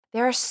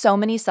There are so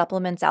many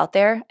supplements out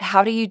there.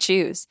 How do you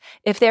choose?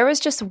 If there was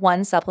just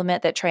one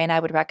supplement that Trey and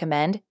I would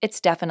recommend, it's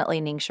definitely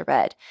Ningxia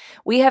Red.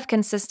 We have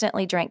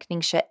consistently drank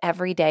Ningxia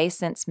every day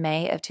since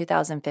May of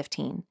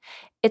 2015.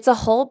 It's a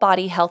whole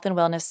body health and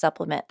wellness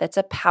supplement that's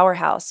a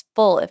powerhouse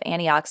full of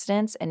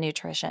antioxidants and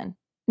nutrition.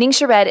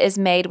 Ningxia Red is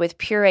made with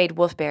pureed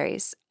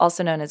wolfberries,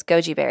 also known as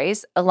goji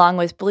berries, along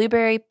with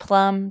blueberry,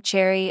 plum,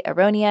 cherry,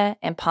 aronia,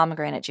 and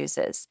pomegranate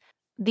juices.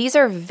 These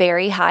are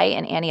very high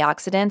in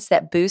antioxidants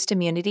that boost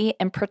immunity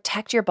and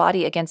protect your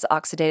body against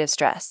oxidative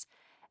stress.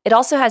 It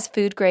also has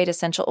food-grade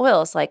essential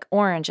oils like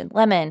orange and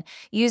lemon,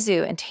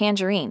 yuzu, and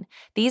tangerine.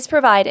 These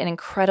provide an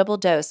incredible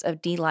dose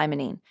of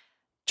D-limonene.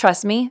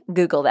 Trust me,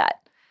 Google that.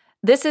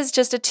 This is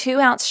just a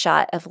 2-ounce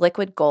shot of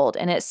liquid gold,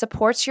 and it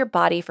supports your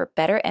body for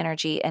better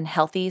energy and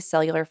healthy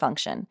cellular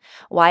function.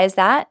 Why is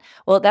that?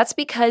 Well, that's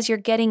because you're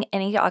getting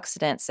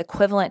antioxidants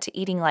equivalent to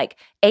eating like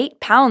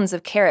 8 pounds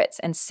of carrots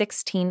and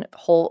 16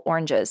 whole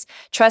oranges.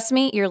 Trust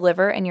me, your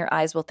liver and your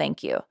eyes will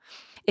thank you.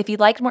 If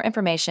you'd like more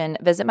information,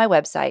 visit my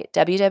website,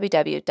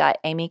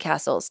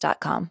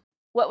 www.amycastles.com.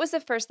 What was the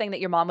first thing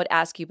that your mom would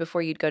ask you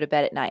before you'd go to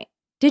bed at night?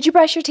 Did you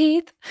brush your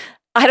teeth?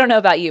 I don't know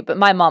about you, but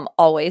my mom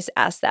always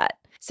asked that.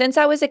 Since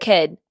I was a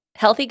kid,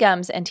 healthy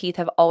gums and teeth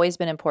have always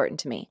been important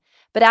to me.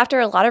 But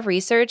after a lot of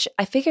research,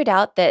 I figured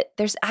out that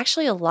there's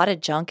actually a lot of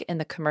junk in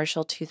the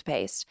commercial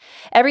toothpaste.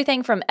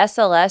 Everything from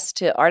SLS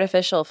to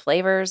artificial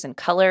flavors and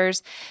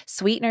colors,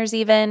 sweeteners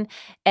even.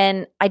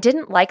 And I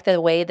didn't like the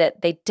way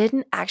that they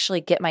didn't actually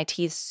get my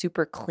teeth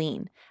super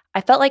clean. I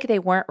felt like they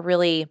weren't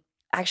really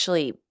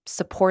actually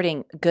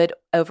supporting good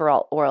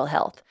overall oral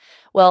health.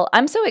 Well,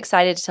 I'm so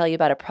excited to tell you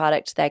about a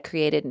product that I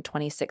created in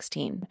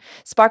 2016.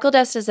 Sparkle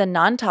Dust is a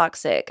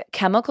non-toxic,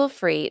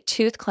 chemical-free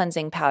tooth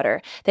cleansing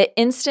powder that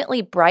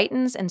instantly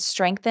brightens and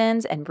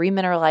strengthens and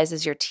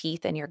remineralizes your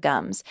teeth and your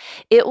gums.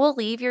 It will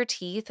leave your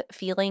teeth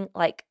feeling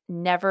like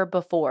never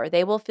before.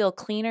 They will feel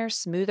cleaner,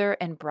 smoother,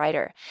 and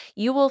brighter.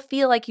 You will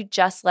feel like you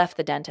just left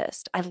the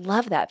dentist. I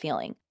love that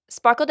feeling.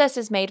 Sparkle Dust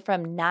is made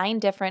from 9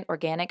 different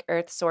organic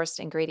earth-sourced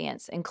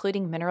ingredients,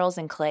 including minerals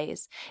and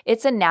clays.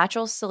 It's a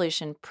natural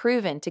solution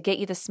proven to get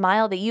you the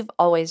smile that you've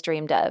always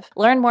dreamed of.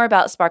 Learn more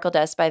about Sparkle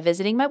Dust by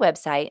visiting my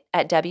website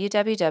at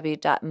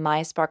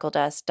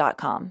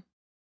www.mysparkledust.com.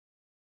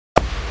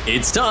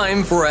 It's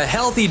time for a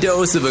healthy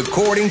dose of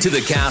According to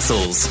the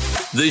Castles,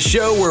 the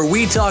show where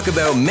we talk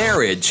about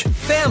marriage,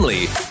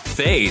 family,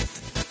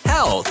 faith,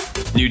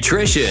 health,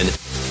 nutrition,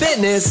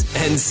 fitness,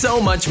 and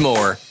so much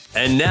more.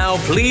 And now,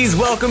 please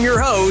welcome your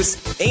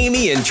hosts,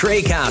 Amy and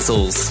Trey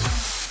Castles.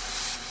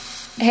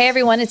 Hey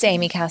everyone, it's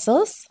Amy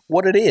Castles.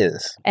 What it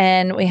is.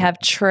 And we have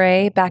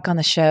Trey back on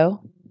the show.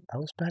 I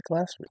was back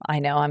last week. I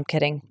know, I'm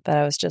kidding, but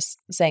I was just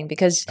saying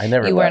because I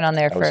never you weren't on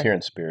there I was here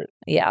in spirit.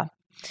 Yeah.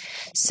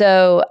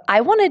 So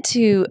I wanted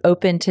to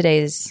open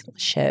today's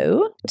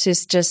show to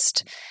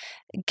just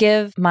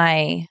give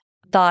my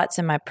thoughts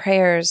and my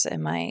prayers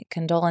and my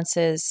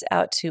condolences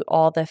out to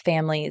all the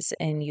families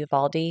in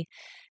Uvalde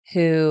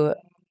who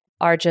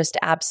are just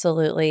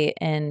absolutely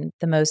in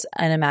the most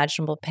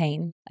unimaginable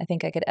pain I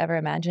think I could ever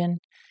imagine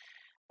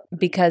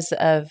because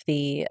of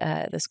the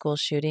school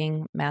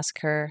shooting,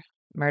 massacre,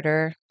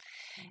 murder.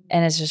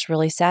 And it's just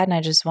really sad. And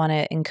I just want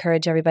to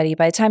encourage everybody,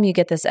 by the time you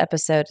get this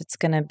episode, it's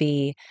going to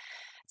be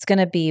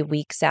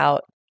weeks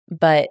out,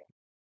 but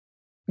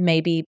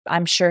maybe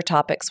I'm sure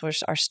topics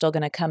are still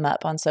going to come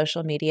up on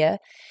social media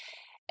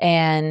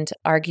and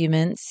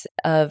arguments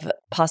of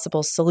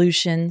possible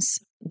solutions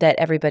that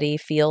everybody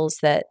feels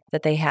that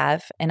they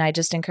have. And I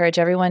just encourage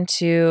everyone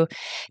to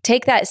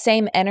take that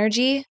same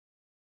energy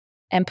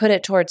and put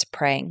it towards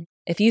praying.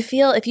 If you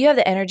have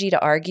the energy to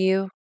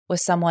argue with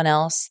someone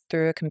else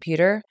through a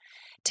computer,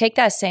 take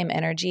that same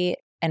energy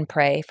and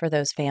pray for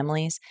those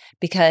families,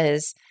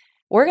 because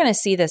we're going to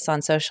see this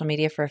on social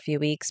media for a few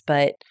weeks,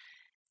 but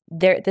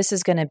this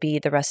is going to be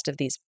the rest of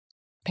these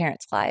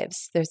parents'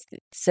 lives. There's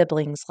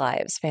siblings'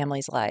 lives,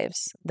 families'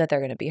 lives that they're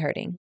going to be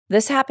hurting.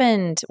 This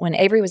happened when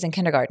Avery was in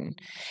kindergarten,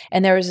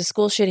 and there was a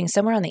school shooting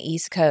somewhere on the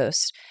East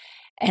Coast,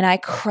 and I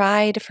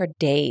cried for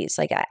days.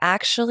 Like, I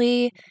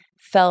actually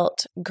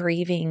felt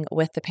grieving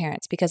with the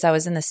parents because we were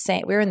in the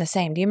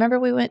same. Do you remember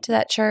we went to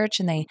that church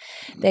and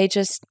they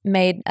just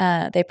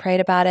they prayed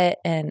about it,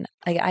 and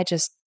I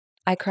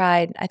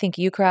cried. I think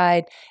you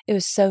cried. It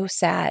was so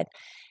sad.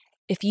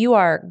 If you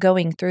are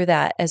going through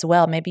that as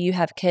well, maybe you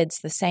have kids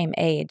the same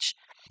age,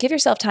 give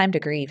yourself time to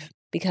grieve,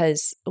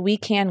 because we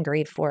can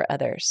grieve for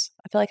others.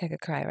 I feel like I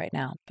could cry right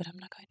now, but I'm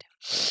not going to.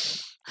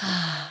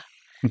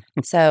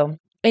 So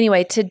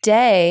anyway,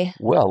 today.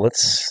 Well,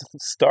 let's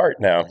start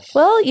now.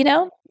 Well,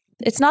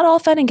 it's not all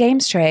fun and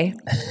games, Trey.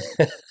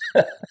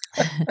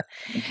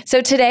 So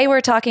today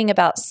we're talking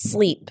about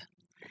sleep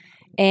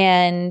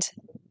and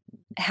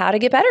how to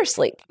get better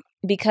sleep,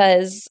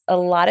 because a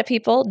lot of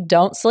people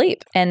don't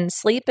sleep, and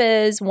sleep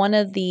is one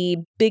of the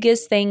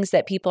biggest things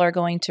that people are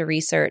going to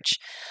research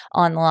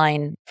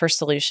online for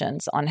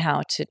solutions on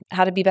how to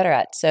be better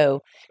at.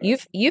 So you're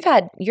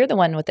the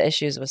one with the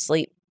issues with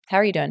sleep. How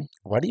are you doing?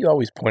 Why do you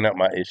always point out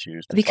my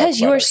issues? Because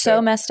you are so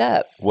messed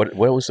up. What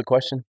was the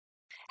question?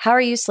 How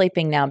are you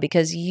sleeping now?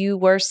 Because you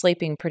were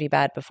sleeping pretty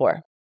bad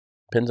before.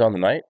 Depends on the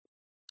night.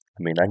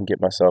 I mean, I can get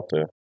myself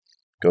to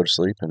go to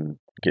sleep and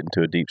get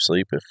into a deep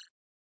sleep if,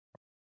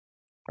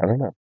 I don't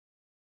know.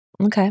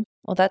 Okay.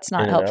 Well, that's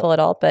not In and out. helpful at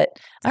all, but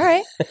all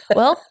right.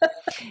 Well,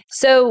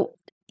 so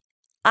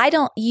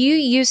you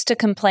used to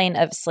complain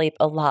of sleep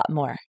a lot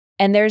more.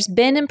 And there's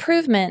been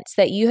improvements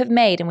that you have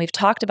made, and we've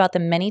talked about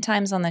them many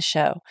times on the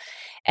show.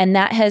 And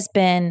that has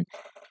been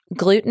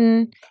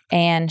gluten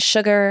and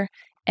sugar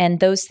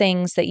and those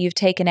things that you've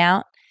taken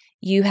out.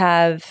 You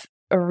have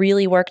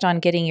really worked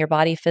on getting your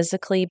body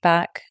physically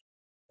back,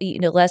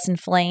 less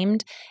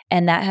inflamed,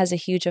 and that has a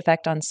huge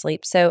effect on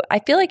sleep. So I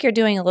feel like you're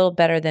doing a little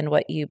better than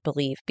what you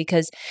believe,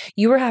 because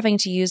you were having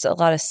to use a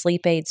lot of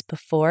sleep aids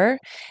before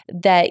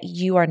that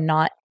you are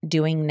not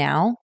doing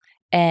now,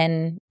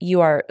 and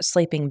you are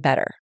sleeping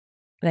better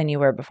than you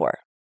were before.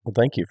 Well,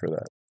 thank you for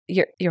that.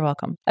 You're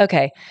welcome.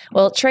 Okay.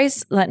 Well,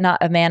 Trey's not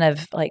a man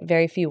of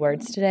very few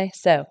words today,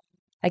 so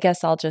I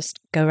guess I'll just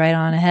go right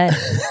on ahead.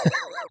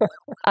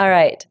 All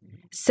right.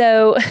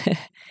 So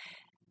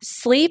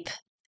sleep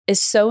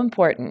is so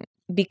important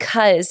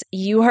because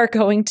you are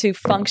going to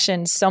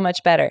function so much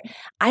better.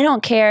 I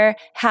don't care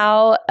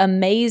how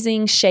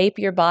amazing shape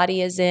your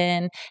body is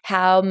in,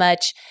 how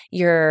much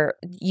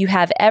you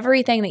have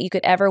everything that you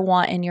could ever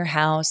want in your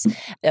house,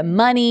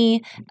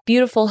 money,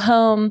 beautiful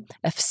home,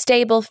 a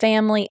stable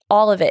family,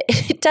 all of it.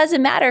 It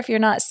doesn't matter if you're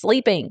not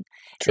sleeping.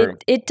 True.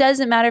 It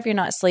doesn't matter if you're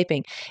not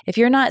sleeping. If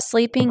you're not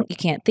sleeping, you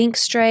can't think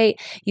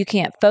straight. You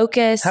can't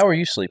focus. How are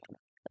you sleeping?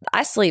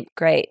 I sleep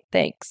great.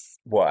 Thanks.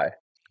 Why?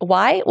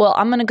 Why? Well,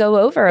 I'm going to go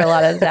over a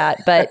lot of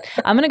that, but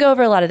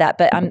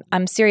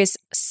I'm serious.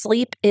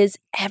 Sleep is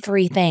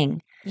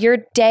everything. Your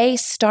day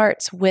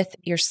starts with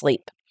your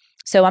sleep.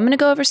 So I'm going to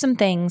go over some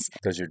things.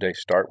 Does your day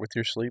start with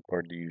your sleep,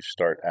 or do you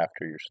start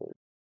after your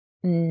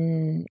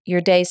sleep?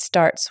 Your day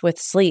starts with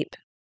sleep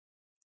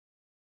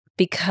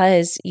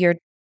because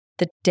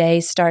the day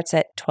starts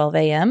at 12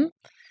 a.m.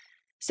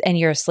 and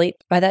you're asleep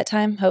by that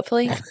time,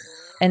 hopefully.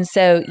 And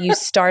so you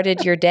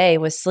started your day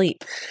with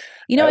sleep.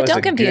 You know what?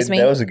 Don't confuse me.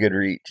 That was a good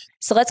reach.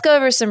 So let's go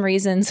over some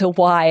reasons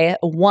why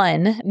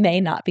one may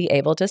not be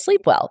able to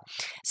sleep well.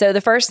 So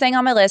the first thing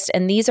on my list,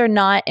 and these are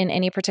not in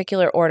any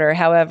particular order.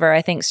 However,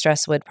 I think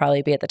stress would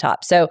probably be at the top.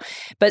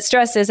 But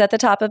stress is at the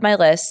top of my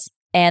list.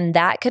 And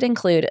that could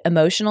include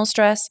emotional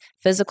stress,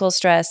 physical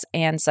stress,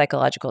 and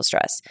psychological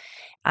stress.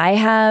 I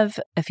have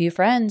a few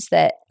friends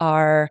that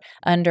are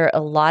under a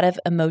lot of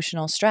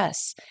emotional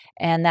stress,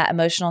 and that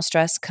emotional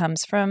stress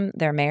comes from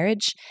their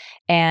marriage.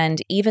 And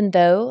even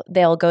though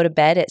they'll go to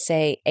bed at,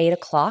 say, 8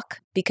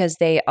 o'clock because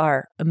they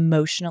are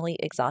emotionally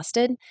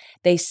exhausted,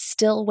 they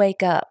still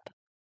wake up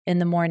in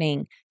the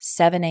morning,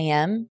 7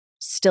 a.m.,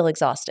 still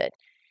exhausted.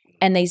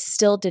 And they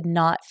still did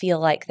not feel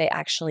like they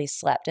actually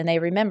slept. And they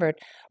remembered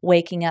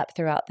waking up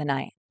throughout the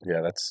night.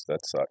 Yeah, that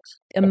sucks.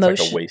 That's like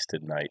a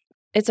wasted night.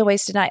 It's a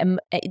wasted night.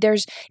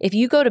 If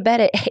you go to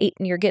bed at 8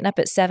 and you're getting up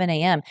at 7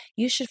 a.m.,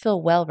 you should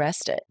feel well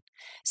rested.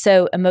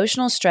 So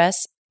emotional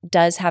stress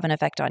does have an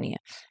effect on you.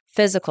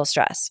 Physical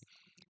stress.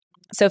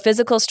 So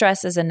physical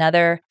stress is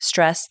another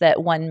stress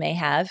that one may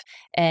have.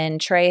 And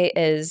Trey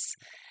is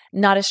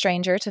not a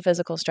stranger to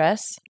physical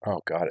stress. Oh,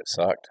 God, it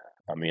sucked.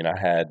 I mean, I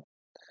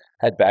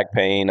had back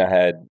pain. I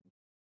had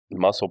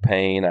muscle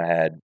pain. I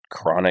had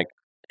chronic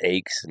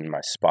aches in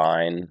my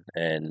spine.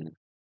 And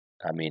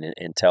I mean,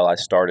 until I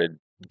started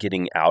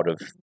getting out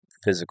of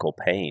physical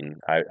pain,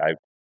 I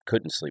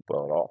couldn't sleep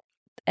well at all.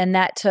 And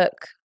that took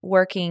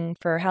working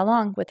for how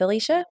long with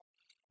Alicia?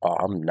 Oh,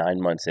 I'm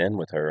 9 months in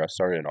with her. I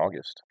started in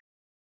August.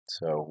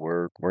 So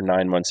we're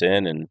 9 months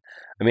in, and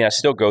I mean, I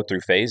still go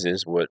through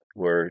phases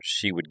where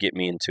she would get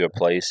me into a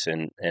place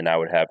and I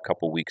would have a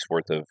couple weeks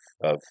worth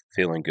of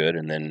feeling good,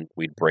 and then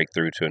we'd break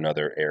through to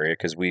another area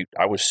because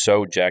I was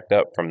so jacked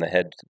up from the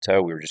head to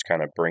toe. We were just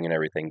kind of bringing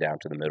everything down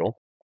to the middle.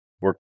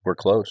 We're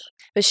close.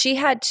 But she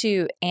had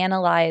to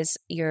analyze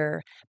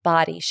your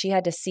body. She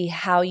had to see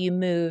how you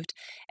moved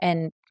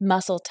and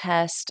muscle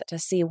test to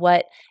see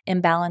what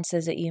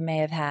imbalances that you may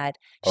have had.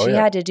 She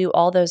had to do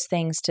all those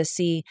things to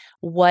see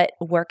what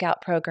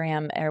workout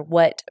program or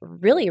what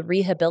really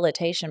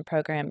rehabilitation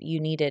program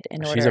you needed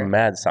in order. She's a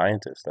mad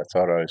scientist. That's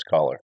what I always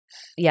call her.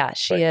 Yeah,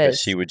 she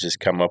is. She would just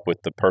come up with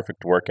the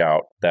perfect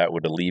workout that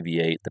would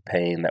alleviate the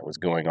pain that was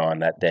going on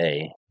that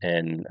day.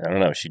 And I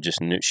don't know,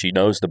 she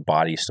knows the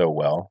body so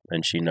well,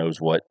 and she knows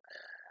what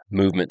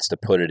movements to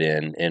put it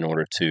in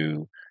order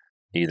to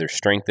either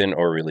strengthen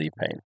or relieve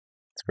pain.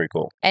 It's pretty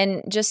cool.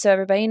 And just so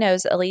everybody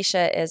knows,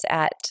 Alicia is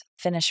at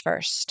Finish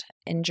First,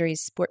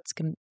 Injuries Sports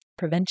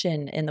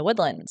Prevention in the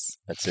Woodlands.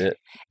 That's it.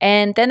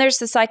 And then there's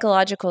the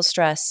psychological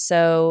stress.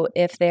 So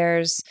it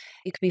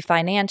could be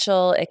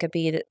financial, it could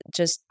be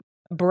just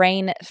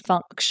brain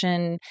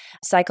function,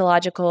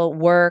 psychological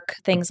work,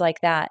 things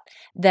like that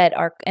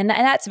are, and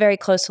that's very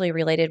closely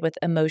related with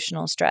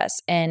emotional stress.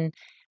 And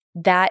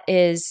that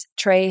is,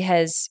 Trey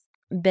has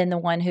been the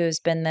one who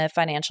has been the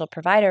financial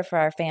provider for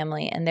our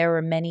family. And there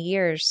were many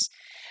years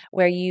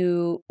where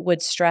you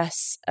would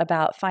stress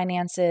about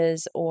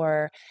finances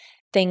or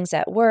things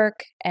at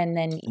work, and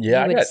then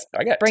Yeah, you would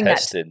I got bring that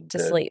tested to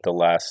sleep.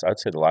 I'd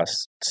say the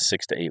last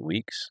 6 to 8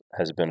 weeks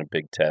has been a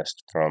big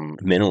test from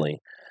mentally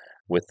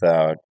with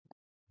the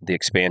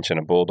expansion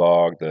of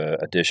Bulldog, the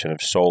addition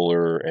of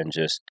solar, and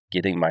just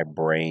getting my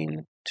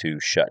brain to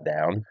shut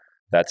down.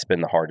 That's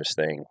been the hardest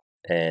thing.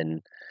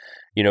 And,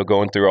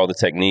 going through all the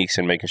techniques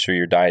and making sure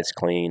your diet's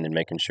clean and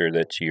making sure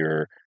that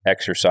you're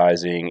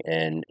exercising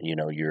and,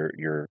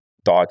 your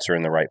thoughts are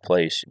in the right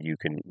place, you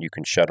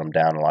can shut them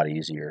down a lot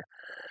easier.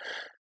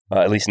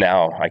 At least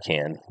now I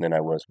can than I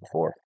was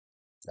before.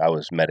 I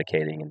was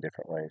medicating in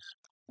different ways.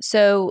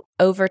 So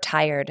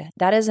overtired,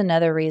 that is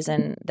another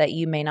reason that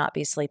you may not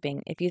be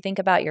sleeping. If you think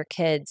about your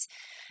kids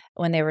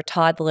when they were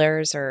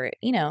toddlers or,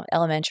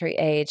 elementary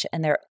age,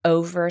 and they're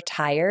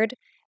overtired,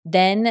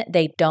 then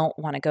they don't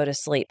want to go to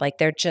sleep. Like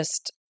they're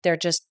just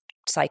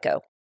psycho.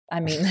 I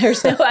mean,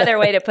 there's no other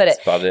way to put it.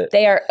 That's about it.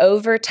 They are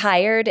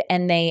overtired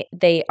and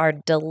they are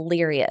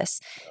delirious.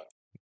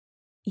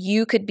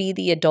 You could be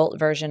the adult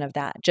version of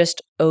that,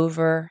 just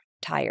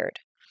overtired.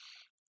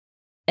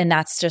 And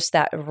that's just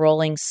that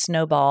rolling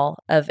snowball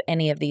of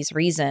any of these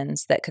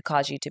reasons that could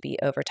cause you to be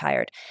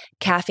overtired.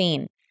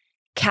 Caffeine.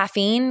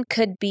 Caffeine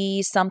could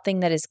be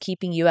something that is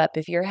keeping you up.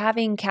 If you're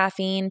having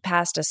caffeine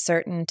past a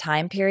certain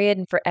time period,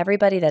 and for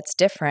everybody that's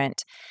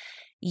different,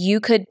 you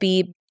could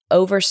be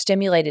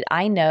overstimulated.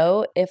 I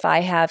know if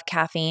I have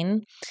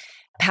caffeine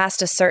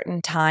past a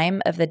certain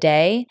time of the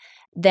day,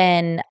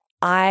 then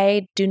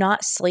I do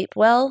not sleep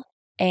well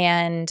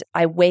and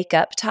I wake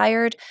up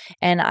tired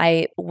and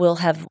I will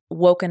have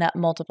woken up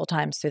multiple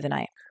times through the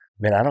night.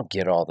 Man, I don't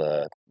get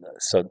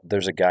so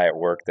there's a guy at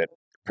work that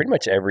pretty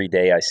much every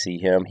day I see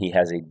him, he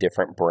has a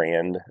different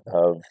brand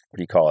of, what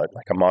do you call it?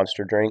 Like a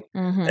Monster drink.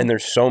 Mm-hmm. And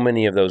there's so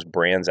many of those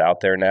brands out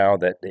there now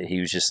that he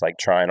was just like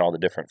trying all the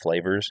different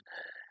flavors.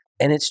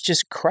 And it's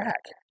just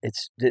crack.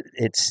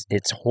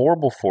 It's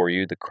horrible for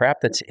you, the crap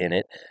that's in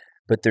it.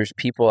 But there's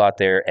people out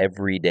there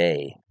every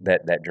day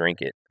that drink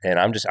it. And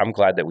I'm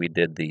glad that we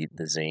did the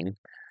zine,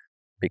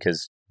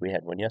 because we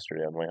had one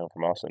yesterday on the way home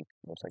from Austin.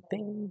 I was like,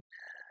 ding.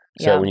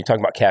 So when you talk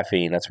about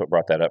caffeine, that's what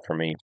brought that up for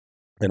me.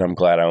 And I'm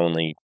glad I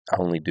only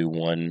do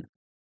one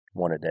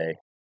a day.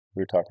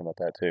 We were talking about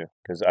that too,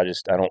 because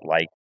I don't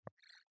like,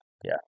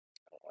 yeah.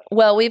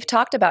 Well, we've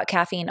talked about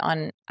caffeine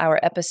on our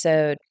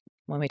episode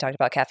when we talked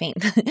about caffeine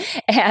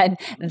and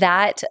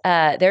that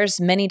there's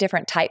many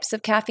different types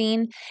of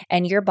caffeine,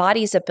 and your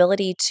body's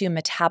ability to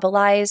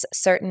metabolize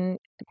certain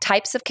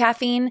types of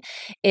caffeine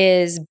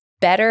is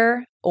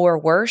better or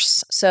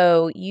worse.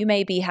 So you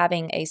may be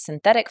having a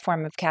synthetic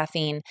form of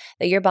caffeine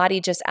that your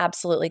body just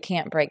absolutely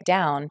can't break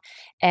down.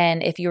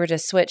 And if you were to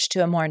switch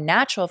to a more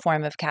natural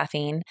form of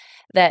caffeine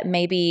that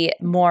maybe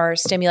more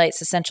stimulates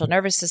the central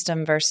nervous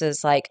system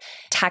versus like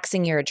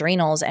taxing your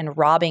adrenals and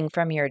robbing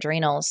from your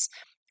adrenals,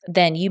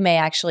 then you may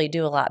actually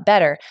do a lot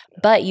better.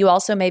 But you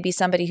also may be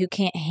somebody who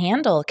can't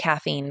handle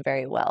caffeine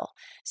very well.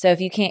 So if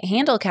you can't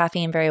handle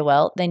caffeine very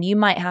well, then you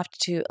might have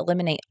to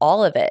eliminate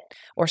all of it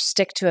or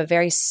stick to a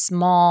very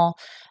small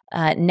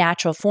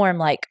natural form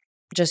like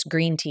just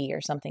green tea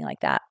or something like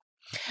that.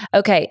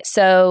 Okay,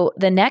 so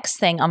the next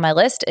thing on my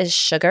list is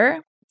sugar.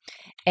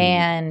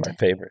 And my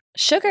favorite.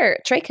 Sugar,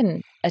 Trey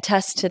can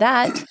attest to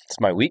that. It's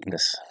my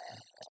weakness.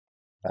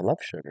 I love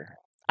sugar.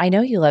 I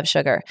know you love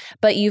sugar,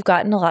 but you've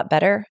gotten a lot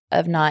better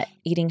of not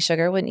eating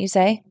sugar, wouldn't you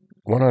say?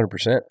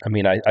 100%. I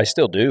mean, I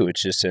still do.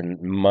 It's just in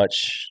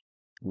much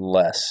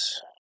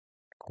less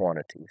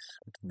quantities.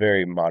 It's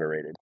very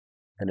moderated.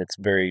 And it's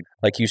very,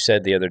 like you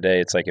said the other day,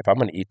 it's like if I'm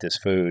going to eat this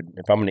food,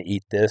 if I'm going to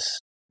eat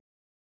this,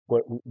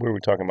 what were we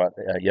talking about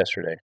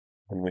yesterday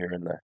when we were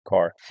in the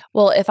car?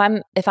 Well, if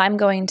I'm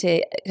going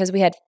to, because we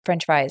had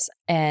French fries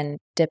and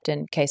dipped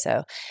in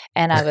queso,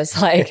 and I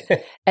was like,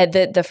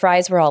 the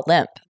fries were all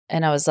limp.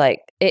 And I was like,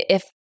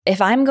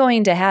 if I'm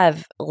going to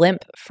have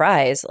limp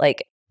fries,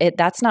 like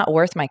that's not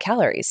worth my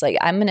calories. Like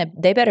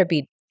they better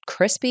be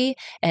crispy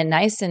and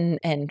nice and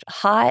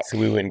hot. So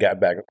we went and got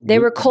back. They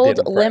were cold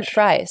limp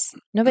fries.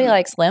 Nobody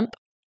likes limp.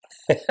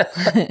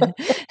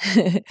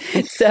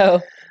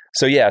 So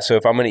yeah. So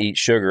if I'm going to eat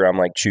sugar, I'm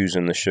like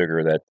choosing the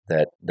sugar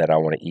that I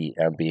want to eat.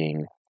 I'm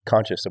being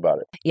conscious about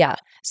it. Yeah.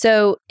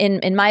 So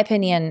in my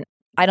opinion,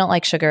 I don't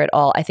like sugar at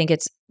all. I think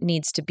it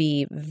needs to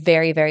be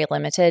very, very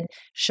limited.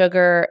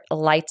 Sugar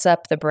lights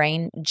up the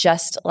brain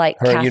just like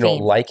caffeine. You don't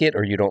like it,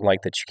 or you don't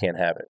like that you can't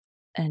have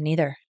it?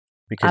 Neither.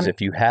 Because if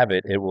you have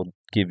it, it will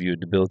give you a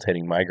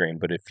debilitating migraine.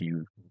 But if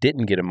you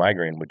didn't get a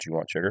migraine, would you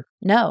want sugar?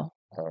 No.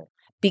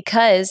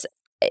 Because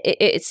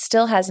it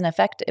still has an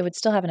effect. It would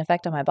still have an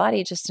effect on my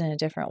body, just in a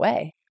different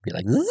way. Be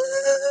like,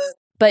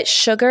 but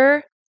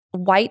sugar,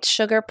 white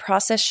sugar,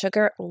 processed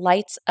sugar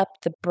lights up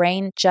the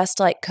brain just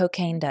like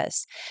cocaine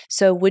does.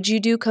 So would you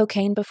do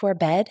cocaine before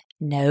bed?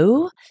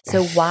 No.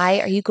 So why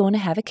are you going to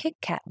have a Kit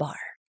Kat bar?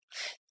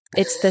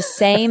 It's the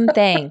same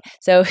thing.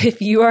 So if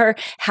you are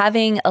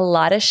having a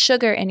lot of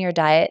sugar in your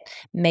diet,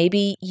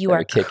 maybe you are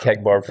a Kit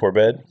Kat bar before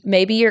bed.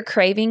 Maybe you're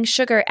craving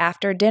sugar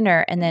after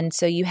dinner, and then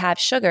so you have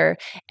sugar,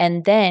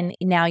 and then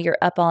now you're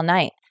up all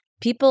night.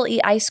 People eat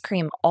ice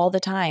cream all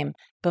the time.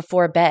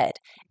 before bed.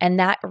 And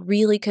that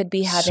really could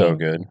be having. So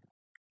good.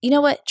 You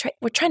know what?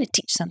 We're trying to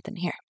teach something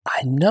here.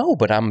 I know,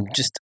 but I'm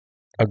just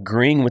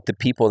agreeing with the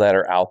people that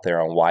are out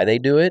there on why they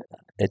do it.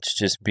 It's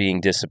just being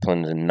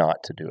disciplined and not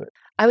to do it.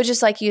 I would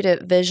just like you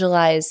to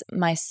visualize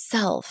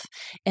myself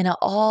in an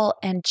all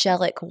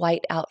angelic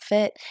white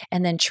outfit,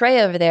 and then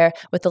Trey over there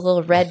with the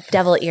little red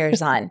devil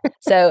ears on.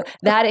 So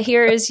that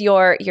here is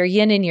your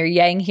yin and your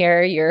yang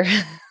here. Your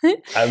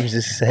I'm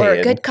just saying.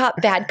 or good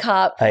cop, bad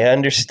cop. I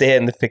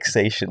understand the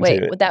fixation to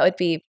it. Wait, that would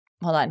be.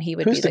 Hold on, he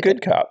would Who's be the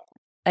good cop?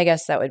 I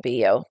guess that would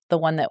be you, the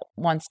one that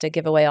wants to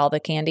give away all the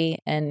candy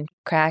and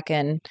crack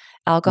and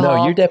alcohol.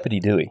 No, you're Deputy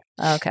Dewey.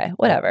 Okay,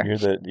 whatever.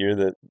 You're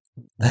the.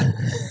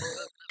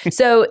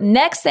 So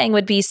next thing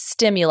would be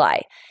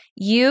stimuli.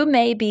 You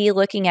may be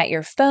looking at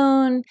your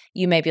phone,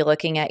 you may be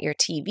looking at your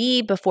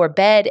TV before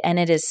bed, and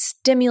it is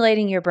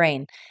stimulating your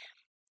brain.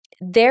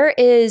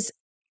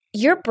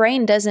 Your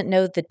brain doesn't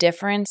know the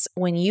difference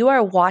when you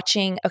are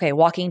watching,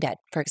 Walking Dead,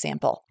 for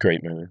example.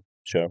 Great movie,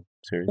 show,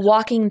 series.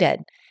 Walking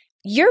Dead.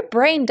 Your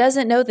brain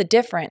doesn't know the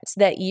difference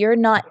that you're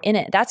not in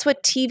it. That's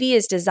what TV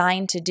is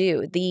designed to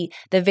do. The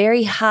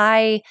very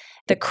high,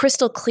 the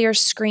crystal clear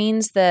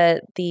screens,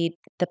 the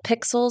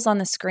pixels on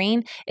the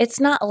screen.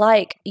 It's not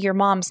like your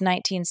mom's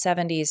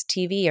 1970s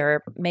TV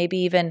or maybe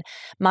even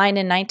mine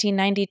in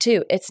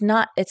 1992. It's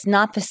not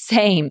the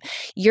same.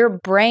 Your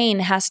brain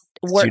has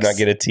works. Did you not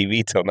get a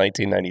TV till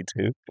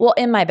 1992? Well,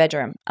 in my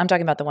bedroom. I'm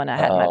talking about the one I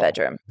had in my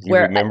bedroom. You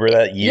remember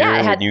that year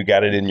when you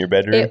got it in your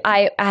bedroom?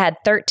 I had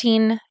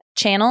 13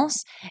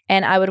 channels,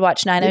 and I would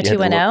watch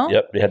 90210.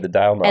 Yep, you had the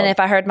dial knob. And if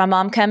I heard my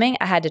mom coming,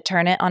 I had to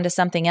turn it onto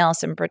something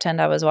else and pretend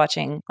I was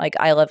watching like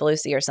I Love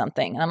Lucy or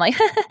something. And I'm like,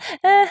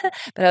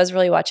 but I was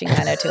really watching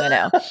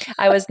 90210.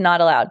 I was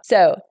not allowed.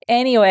 So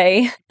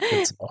anyway,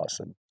 that's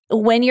awesome.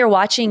 When you're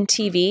watching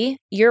TV,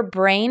 your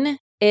brain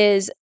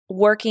is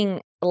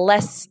working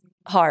less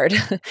hard.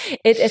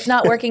 It's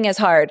not working as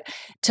hard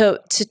to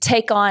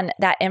take on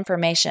that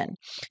information.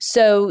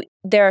 So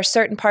there are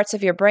certain parts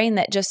of your brain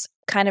that just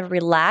kind of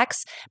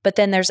relax, but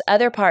then there's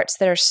other parts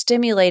that are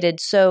stimulated.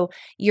 So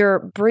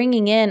you're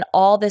bringing in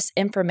all this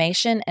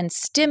information and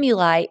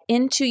stimuli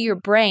into your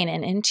brain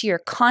and into your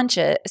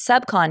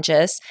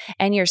subconscious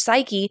and your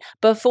psyche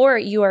before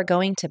you are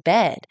going to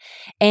bed.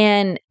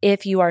 And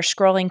if you are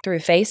scrolling through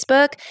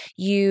Facebook,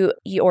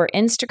 or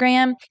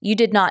Instagram, you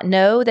did not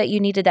know that you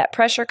needed that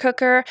pressure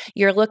cooker.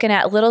 You're looking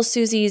at Little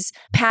Susie's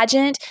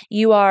pageant.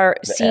 You are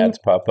seeing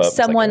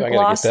someone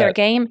lost their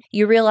game.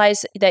 You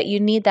realize that you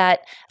need that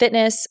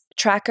fitness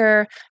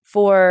tracker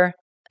for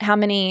how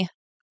many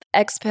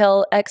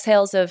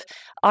exhales of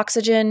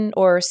oxygen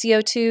or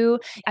CO2.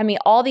 I mean,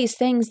 all these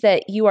things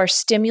that you are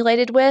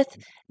stimulated with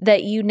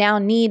that you now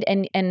need,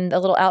 and the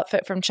little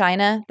outfit from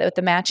China with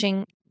the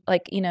matching,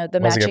 like, the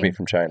matching. Why's it gotta be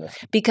from China?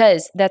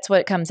 Because that's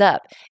what comes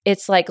up.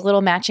 It's like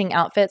little matching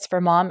outfits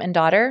for mom and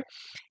daughter.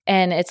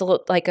 And it's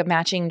like a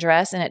matching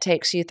dress, and it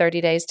takes you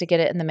 30 days to get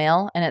it in the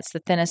mail. And it's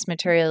the thinnest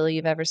material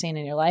you've ever seen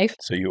in your life.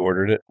 So you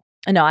ordered it?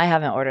 No, I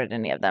haven't ordered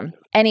any of them.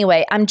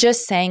 Anyway, I'm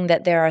just saying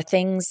that there are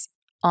things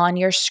on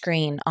your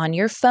screen, on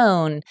your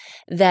phone,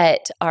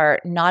 that are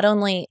not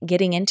only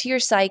getting into your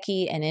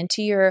psyche and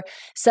into your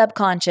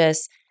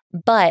subconscious,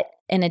 but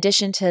in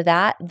addition to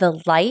that,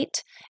 the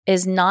light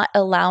is not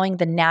allowing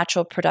the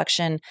natural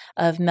production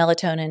of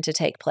melatonin to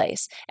take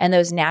place. And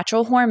those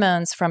natural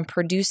hormones from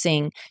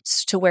producing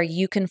to where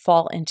you can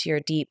fall into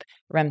your deep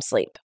REM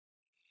sleep.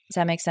 Does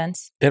that make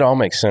sense? It all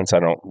makes sense. I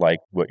don't like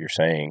what you're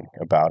saying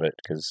about it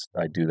because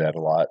I do that a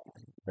lot.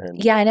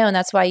 Yeah, I know. And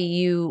that's why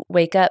you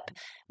wake up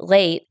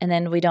late and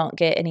then we don't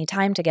get any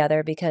time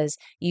together because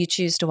you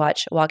choose to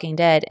watch Walking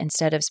Dead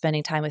instead of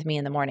spending time with me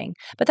in the morning.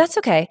 But that's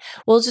okay.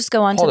 We'll just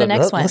go on to the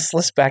next one.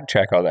 Let's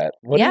backtrack on that.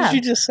 What did you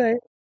just say?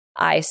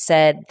 I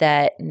said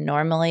that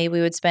normally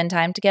we would spend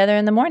time together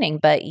in the morning,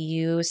 but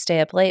you stay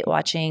up late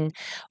watching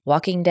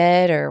Walking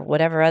Dead or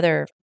whatever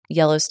other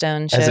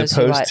Yellowstone shows as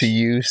opposed to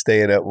you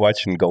staying up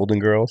watching Golden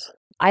Girls?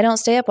 I don't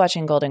stay up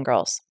watching Golden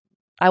Girls.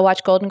 I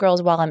watch Golden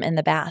Girls while I'm in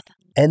the bath.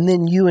 And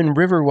then you and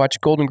River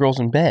watch Golden Girls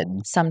in bed?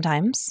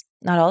 Sometimes.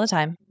 Not all the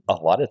time. A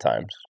lot of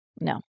times?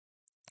 No.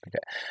 Okay.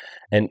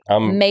 And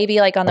I'm maybe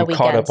like on the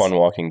weekends. Caught up on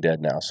Walking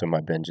Dead now, so my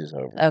binge is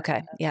over.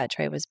 Okay. Yeah,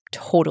 Trey was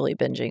totally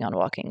binging on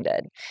Walking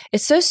Dead.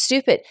 It's so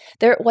stupid.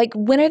 They're like,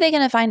 when are they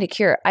going to find a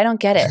cure? I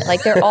don't get it.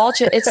 Like they're all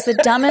it's the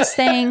dumbest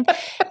thing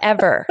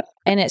ever.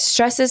 And it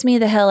stresses me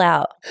the hell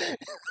out.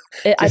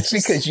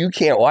 Because you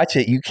can't watch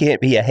it, you can't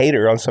be a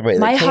hater on somebody.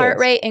 My heart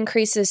rate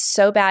increases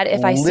so bad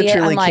if I see it.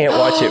 I'm like, can't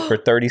watch it for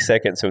 30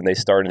 seconds when they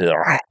started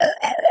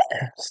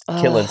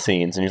killing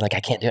scenes, and you're like, I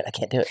can't do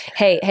it.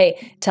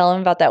 Hey, tell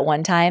them about that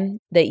one time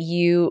that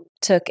you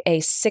took a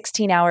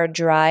 16-hour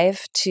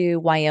drive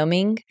to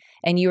Wyoming,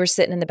 and you were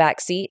sitting in the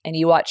back seat, and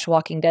you watched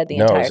Walking Dead the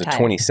entire time. No, it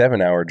was a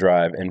 27-hour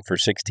drive, and for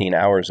 16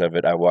 hours of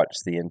it, I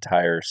watched the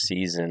entire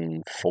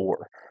season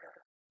 4.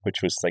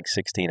 Which was like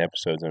 16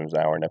 episodes, and it was an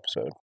hour an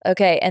episode.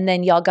 Okay, and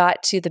then y'all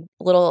got to the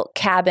little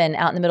cabin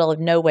out in the middle of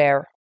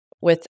nowhere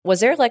was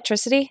there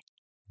electricity?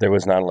 There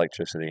was not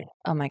electricity.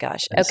 Oh my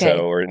gosh. And Okay.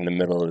 so we're in the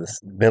middle of this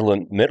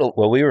middle.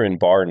 Well, we were in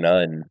Bar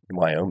None,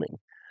 Wyoming,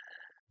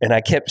 and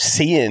I kept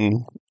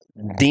seeing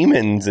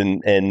demons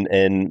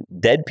and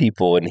dead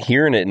people and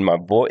hearing it in my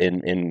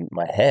in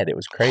my head. It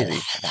was crazy.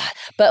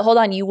 But hold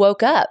on, you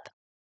woke up.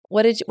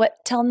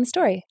 Tell them the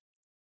story.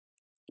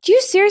 Do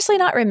you seriously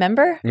not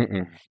remember?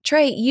 Mm-mm.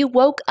 Trey, you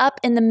woke up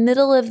in the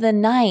middle of the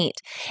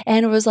night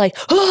and was like,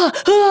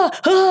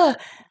 That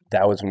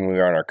was when we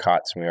were on our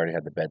cots and we already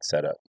had the bed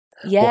set up.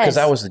 Yes. Well, because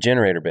I was the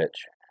generator bitch.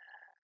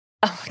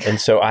 Oh,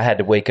 And so I had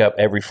to wake up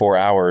every 4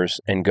 hours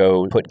and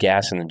go put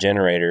gas in the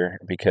generator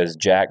because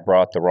Jack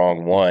brought the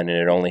wrong one and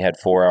it only had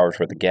 4 hours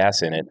worth of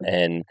gas in it.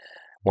 And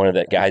one of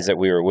the guys that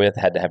we were with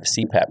had to have a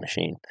CPAP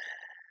machine.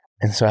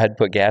 And so I had to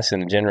put gas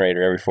in the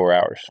generator every 4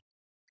 hours.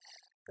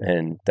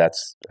 And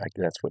that's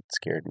what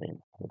scared me.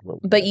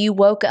 but you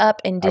woke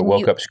up and I didn't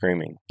woke up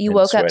screaming. You and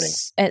woke sweating.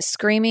 up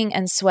screaming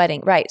and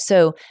sweating. Right.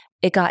 So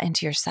it got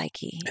into your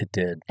psyche. It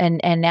did.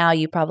 And now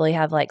you probably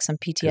have like some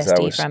Because I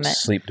PTSD was from it.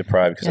 sleep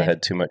deprived because Yeah. I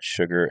had too much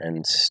sugar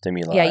and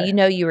stimuli. Yeah, you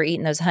know you were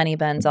eating those honey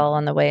buns all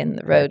on the way in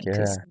the road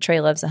because Trey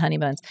loves the honey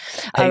buns.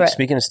 Hey, All right.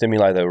 speaking of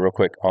stimuli, though, real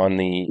quick, on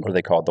the, what are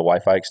they called? The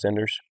Wi-Fi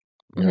extenders?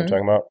 You know what I'm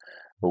talking about?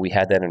 Well, we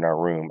had that in our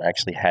room. I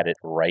actually had it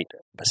right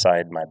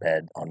beside my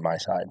bed on my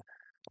side,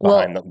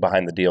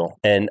 behind the deal.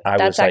 And I was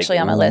like... That's actually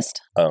on my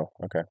list. Oh,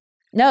 okay.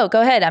 No,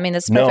 go ahead. I mean,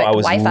 that's perfect. No, I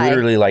was Wi-Fi.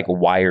 literally like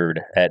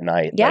wired at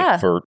night. Yeah.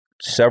 Like, for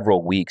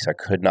several weeks, I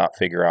could not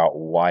figure out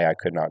why I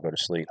could not go to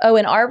sleep. Oh,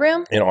 in our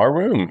room? In our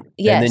room.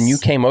 Yes. And then you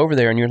came over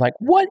there and you're like,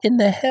 what in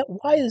the hell?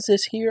 Why is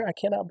this here? I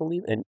cannot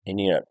believe it. And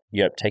you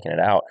end up taking it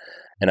out.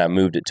 And I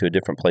moved it to a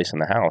different place in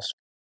the house.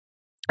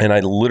 And I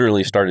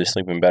literally started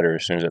sleeping better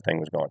as soon as that thing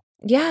was gone.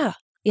 Yeah.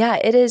 Yeah,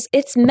 it is.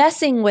 It's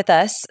messing with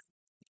us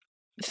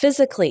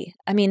physically.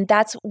 I mean,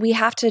 we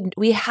have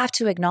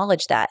to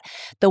acknowledge that.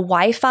 The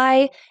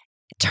Wi-Fi,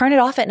 turn it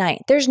off at night.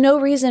 There's no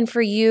reason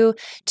for you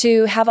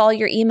to have all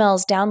your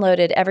emails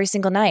downloaded every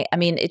single night. I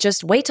mean,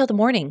 just wait till the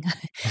morning.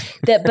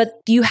 But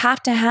you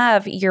have to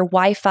have your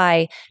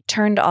Wi-Fi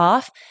turned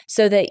off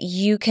so that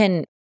you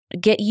can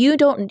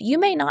you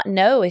may not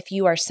know if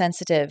you are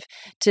sensitive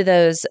to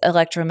those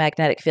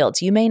electromagnetic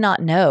fields. You may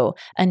not know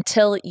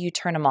until you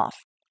turn them off.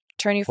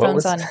 Turn your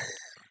phones on.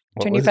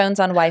 Turn your phones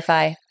on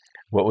Wi-Fi.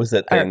 What was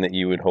that thing that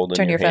you would hold in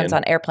your hand? Turn your phones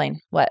on airplane.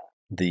 What?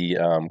 The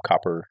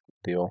copper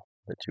deal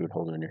that you would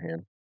hold in your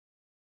hand.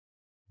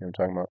 You know what I'm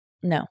talking about?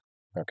 No.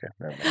 Okay.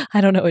 Never mind.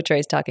 I don't know what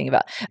Trey's talking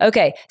about.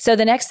 Okay. So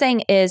the next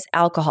thing is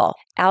alcohol.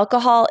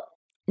 Alcohol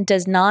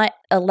does not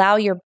allow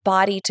your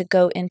body to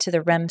go into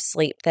the REM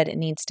sleep that it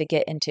needs to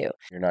get into.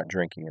 You're not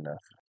drinking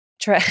enough.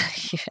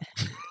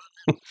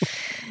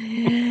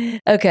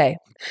 Okay.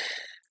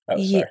 Oh,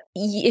 sorry.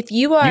 If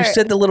you are... You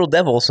said the little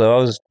devil, so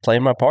I was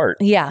playing my part.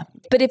 Yeah.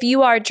 But if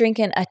you are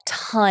drinking a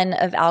ton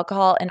of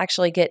alcohol and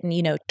actually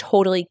getting,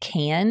 totally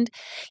canned,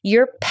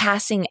 you're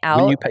passing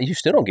out. When you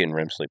still don't get in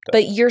REM sleep, though.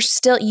 But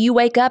you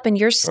wake up and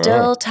you're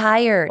still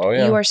tired. Oh,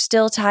 yeah. You are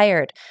still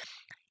tired.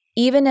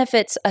 Even if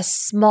it's a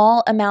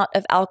small amount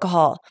of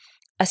alcohol,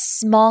 a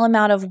small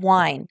amount of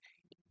wine,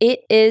 it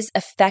is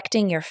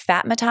affecting your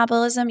fat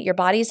metabolism, your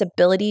body's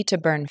ability to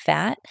burn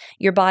fat,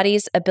 your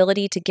body's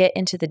ability to get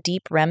into the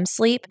deep REM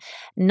sleep,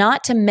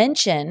 not to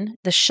mention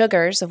the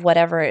sugars of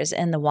whatever is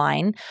in the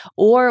wine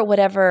or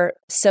whatever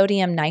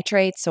sodium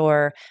nitrates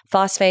or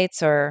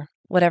phosphates or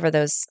whatever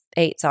those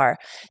eights are.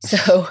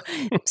 So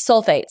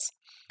sulfates.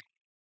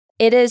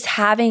 It is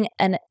having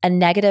a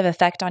negative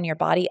effect on your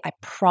body. I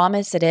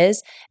promise it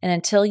is. And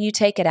until you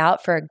take it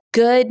out for a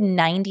good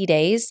 90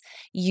 days,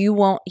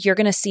 you're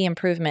going to see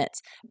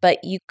improvements, but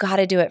you got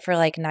to do it for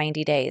like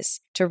 90 days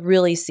to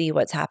really see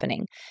what's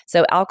happening.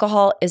 So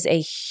alcohol is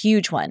a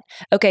huge one.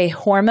 Okay.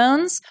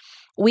 Hormones.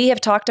 We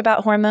have talked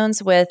about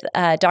hormones with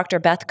Dr.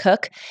 Beth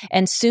Cook,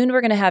 and soon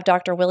we're going to have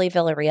Dr. Willie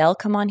Villarreal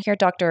come on here.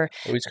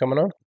 He's coming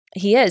on?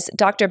 He is.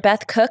 Dr.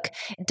 Beth Cook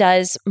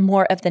does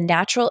more of the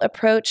natural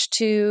approach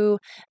to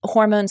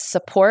hormone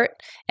support,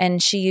 and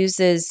she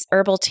uses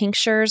herbal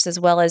tinctures as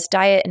well as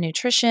diet and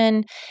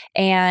nutrition.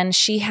 And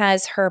she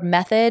has her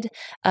method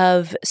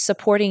of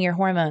supporting your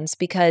hormones,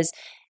 because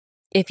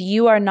if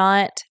you are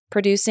not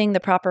producing the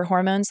proper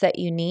hormones that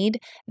you need,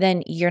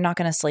 then you're not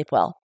going to sleep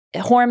well.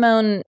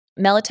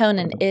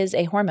 Melatonin is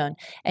a hormone,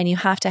 and you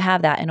have to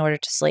have that in order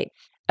to sleep.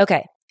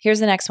 Okay, here's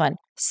the next one.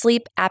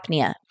 Sleep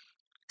apnea.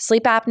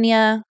 Sleep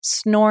apnea,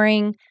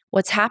 snoring.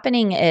 What's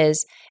happening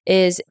is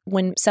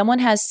when someone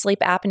has sleep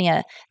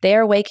apnea, they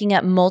are waking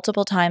up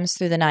multiple times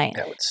through the night.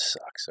 That would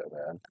suck so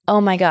bad. Oh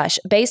my gosh.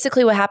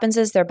 Basically what happens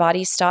is their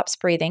body stops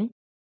breathing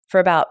for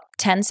about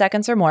 10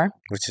 seconds or more.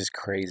 Which is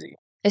crazy.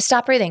 They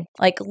stop breathing.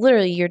 Like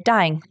literally you're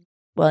dying.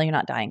 Well, you're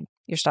not dying.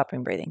 You're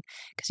stopping breathing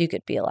because you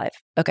could be alive.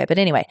 Okay, but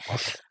anyway.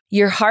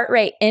 Your heart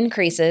rate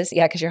increases.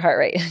 Yeah, because your heart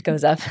rate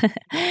goes up.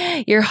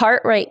 Your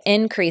heart rate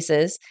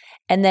increases,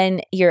 and then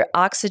your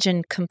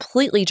oxygen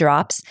completely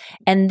drops,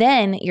 and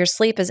then your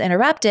sleep is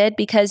interrupted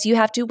because you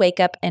have to wake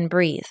up and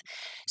breathe.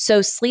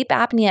 So sleep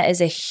apnea is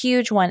a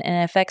huge one, and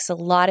it affects a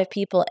lot of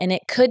people, and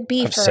it could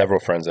be I have several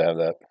friends that have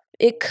that.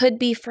 It could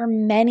be for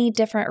many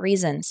different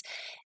reasons.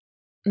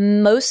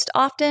 Most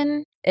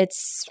often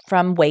it's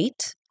from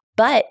weight,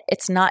 but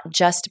it's not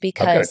just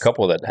because. I've got a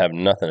couple that have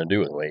nothing to do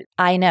with weight.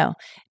 I know.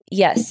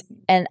 Yes.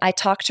 And I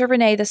talked to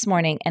Renee this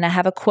morning, and I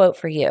have a quote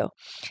for you.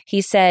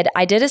 He said,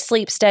 I did a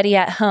sleep study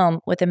at home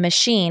with a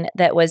machine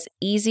that was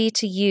easy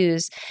to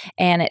use,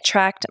 and it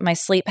tracked my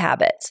sleep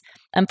habits.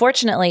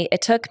 Unfortunately,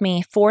 it took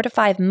me 4 to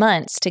 5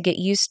 months to get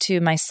used to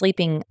my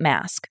sleeping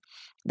mask.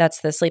 That's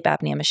the sleep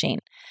apnea machine.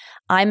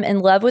 I'm in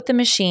love with the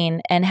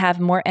machine and have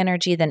more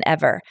energy than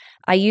ever.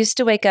 I used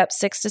to wake up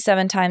 6 to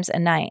 7 times a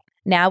night.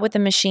 Now with the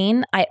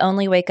machine, I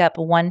only wake up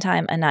 1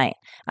 time a night.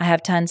 I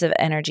have tons of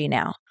energy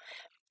now.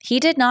 He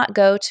did not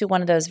go to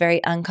one of those very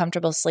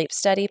uncomfortable sleep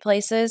study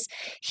places.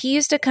 He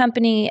used a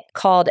company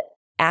called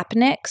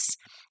Apnix,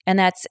 and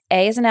that's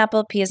A as in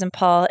apple, P as in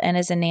Paul, N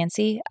as in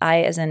Nancy,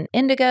 I as in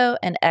indigo,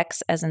 and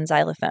X as in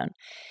xylophone.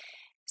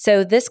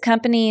 So this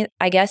company,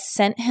 I guess,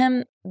 sent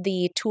him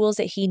the tools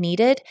that he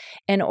needed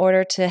in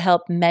order to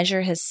help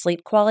measure his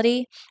sleep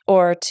quality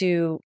or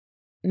to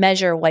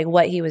measure like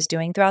what he was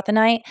doing throughout the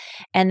night.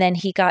 And then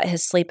he got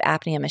his sleep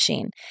apnea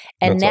machine.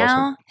 And That's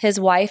now awesome. his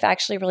wife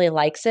actually really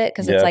likes it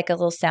because it's like a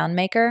little sound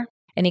maker.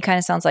 And he kind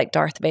of sounds like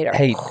Darth Vader.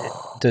 Hey,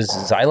 does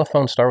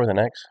xylophone start with an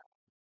X?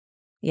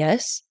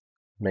 Yes.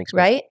 Makes me,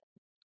 Right?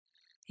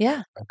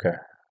 Yeah. Okay.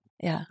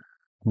 Yeah.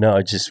 No,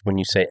 it's just when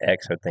you say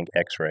X, I think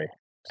X-ray.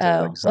 So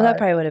Oh, like well, that Xy.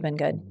 probably would have been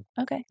good.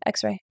 Okay.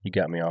 X-ray. You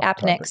got me off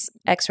topic. Apnix,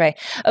 X-ray.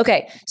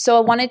 Okay, so I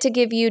wanted to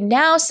give you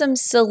now some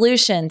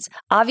solutions.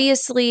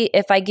 Obviously,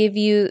 if I give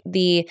you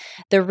the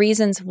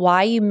reasons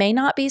why you may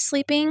not be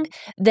sleeping,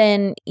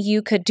 then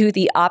you could do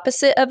the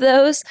opposite of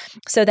those.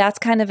 So that's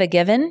kind of a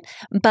given.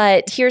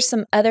 But here's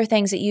some other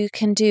things that you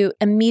can do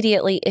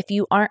immediately if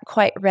you aren't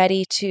quite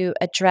ready to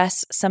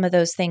address some of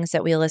those things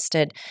that we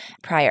listed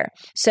prior.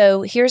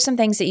 So here's some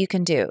things that you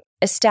can do.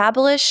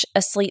 Establish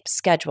a sleep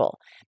schedule.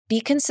 Be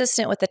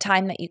consistent with the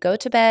time that you go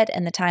to bed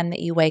and the time that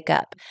you wake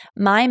up.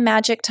 My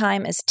magic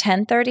time is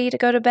 10:30 to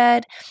go to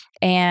bed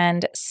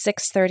and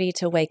 6:30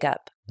 to wake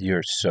up.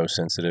 You're so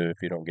sensitive if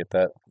you don't get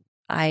that.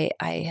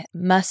 I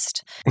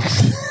must.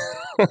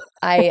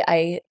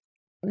 I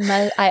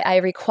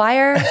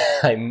require.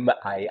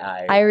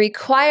 I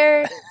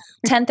require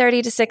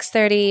 10:30 to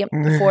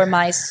 6:30 for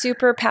my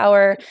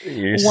superpower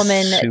Your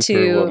woman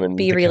to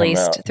be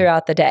released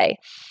throughout the day.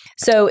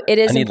 So it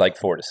is. I need like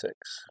 4 to 6.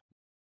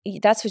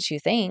 That's what you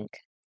think.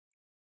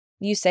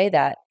 You say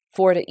that.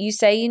 You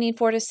say you need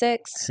 4 to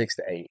 6, 6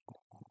 to 8.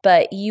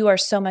 but you are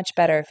so much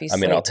better if you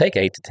sleep. I mean, I'll take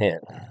 8 to 10.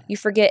 You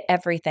forget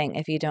everything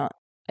if you don't.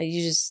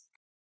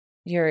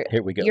 You're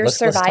Here we go. You're Let's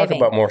talk surviving.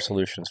 about more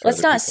solutions. For Let's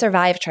other not people.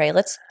 survive, Trey.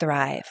 Let's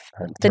thrive.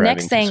 I'm The thriving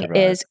next to thing survive.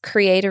 is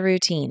create a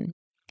routine.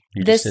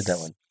 You just did that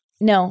one.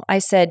 No, I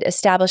said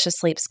establish a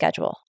sleep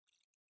schedule.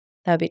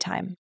 That would be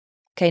time.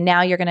 Okay,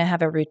 now you're going to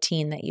have a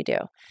routine that you do.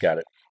 Got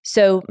it.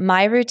 So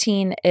my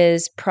routine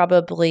is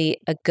probably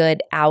a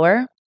good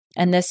hour.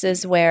 And this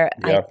is where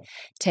I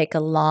take a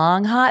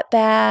long hot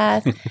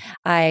bath.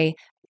 I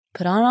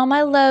put on all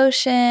my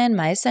lotion,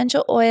 my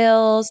essential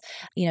oils,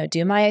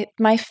 do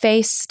my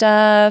face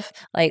stuff,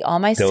 like all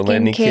my skincare. Don't let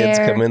any kids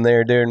come in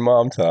there during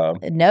mom time.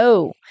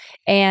 No.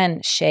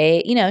 And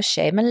shave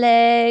my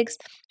legs,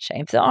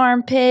 shave the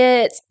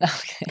armpits.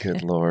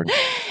 Good Lord.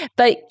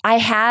 But I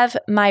have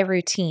my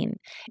routine,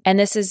 and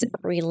this is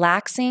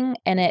relaxing,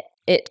 and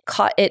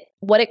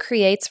what it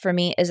creates for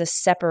me is a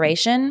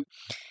separation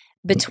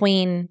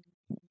between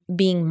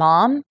being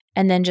mom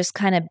and then just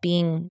kind of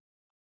being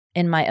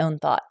in my own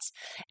thoughts.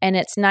 And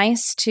it's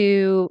nice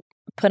to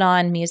put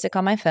on music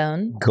on my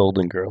phone.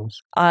 Golden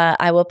Girls.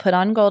 I will put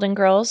on Golden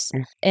Girls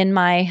in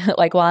my,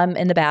 while I'm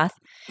in the bath.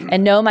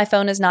 And no, my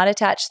phone is not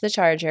attached to the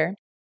charger.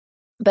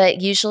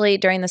 But usually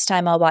during this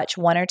time, I'll watch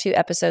 1 or 2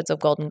 episodes of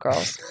Golden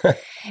Girls. Aren't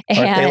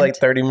they like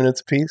 30 minutes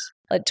a piece?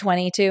 Like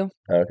 22.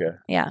 Okay.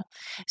 Yeah.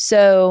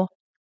 So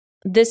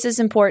this is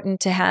important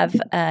to have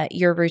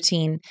your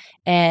routine.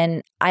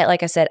 And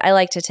like I said, I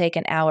like to take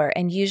an hour.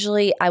 And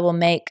usually I will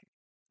make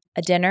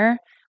a dinner.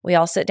 We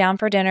all sit down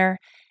for dinner.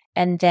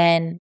 And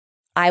then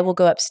I will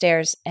go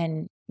upstairs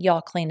and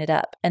y'all clean it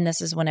up. And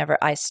this is whenever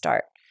I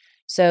start.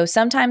 So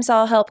sometimes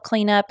I'll help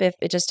clean up if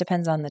it just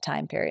depends on the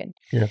time period.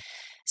 Yeah.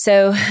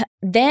 So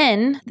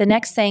then the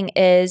next thing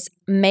is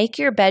make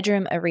your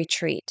bedroom a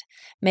retreat.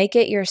 Make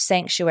it your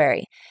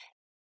sanctuary.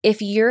 If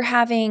you're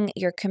having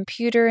your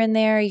computer in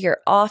there, your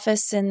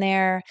office in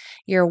there,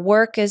 your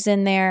work is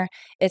in there,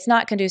 it's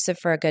not conducive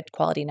for a good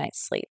quality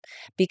night's sleep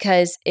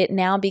because it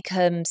now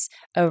becomes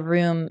a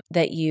room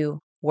that you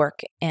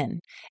work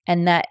in,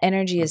 and that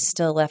energy is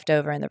still left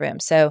over in the room.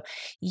 So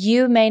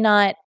you may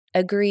not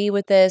agree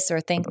with this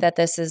or think that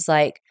this is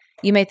like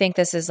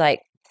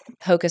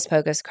hocus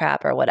pocus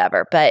crap or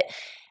whatever. But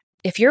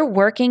if you're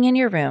working in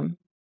your room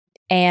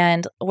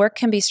and work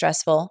can be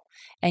stressful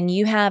and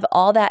you have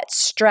all that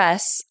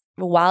stress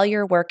while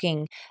you're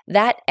working,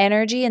 that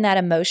energy and that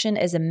emotion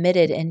is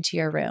emitted into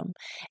your room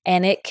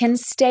and it can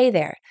stay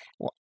there.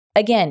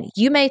 again,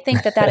 you may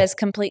think that is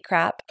complete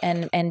crap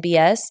and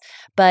BS,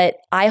 but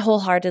I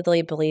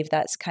wholeheartedly believe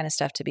that's kind of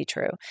stuff to be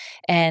true,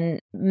 and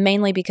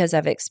mainly because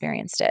I've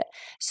experienced it.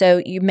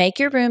 So you make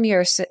your room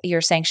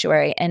your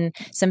sanctuary, and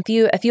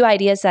a few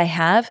ideas I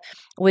have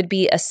would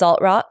be a salt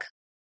rock.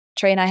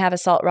 Trey and I have a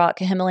salt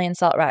rock, a Himalayan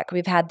salt rock.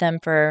 We've had them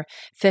for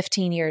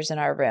 15 years in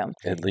our room.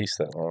 At least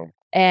that long.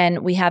 And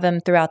we have them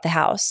throughout the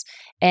house.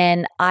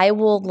 And I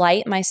will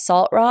light my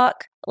salt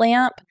rock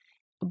lamp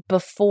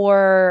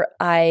before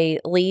I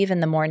leave in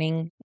the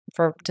morning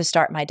to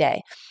start my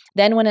day.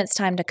 Then when it's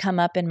time to come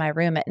up in my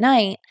room at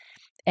night,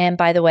 and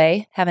by the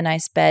way, have a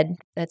nice bed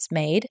that's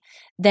made,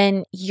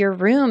 then your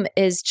room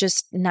is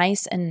just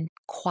nice and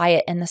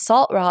quiet. And the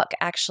salt rock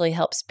actually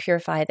helps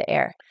purify the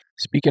air.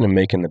 Speaking of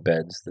making the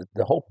beds,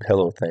 the whole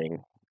pillow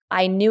thing.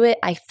 I knew it.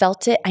 I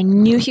felt it. I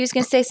knew he was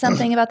going to say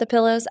something about the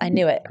pillows. I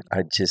knew it.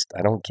 I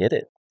don't get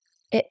it.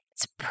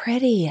 It's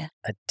pretty.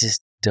 I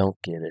just don't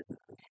get it.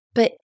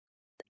 But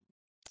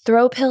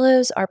throw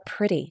pillows are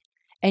pretty,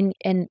 and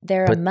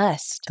they're a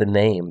must. The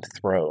name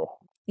throw.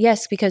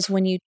 Yes, because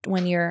when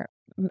you're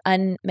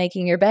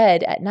making your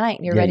bed at night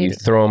and you're ready to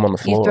throw them on the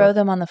floor. You throw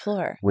them on the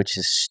floor, which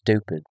is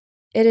stupid.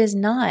 It is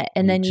not.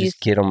 And then you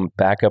just get them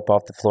back up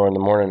off the floor in the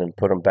morning and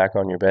put them back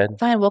on your bed.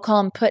 Fine, we'll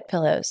call them put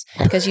pillows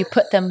because you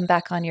put them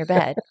back on your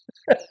bed.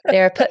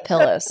 They're put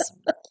pillows.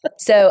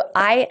 So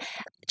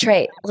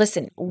Trey,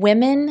 listen,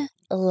 women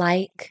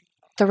like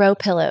throw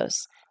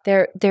pillows.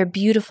 They're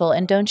beautiful,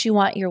 and don't you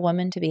want your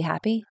woman to be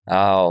happy?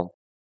 I'll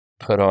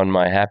put on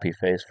my happy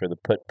face for the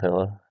put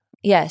pillow.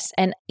 Yes,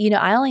 and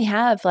I only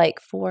have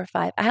like 4 or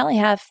 5. I only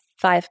have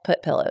 5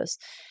 put pillows,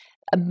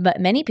 but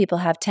many people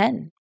have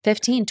 10,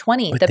 15,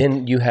 20. But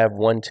then you have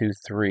 1, 2,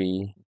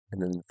 3,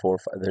 and then 4,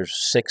 5. There's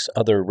 6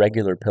 other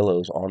regular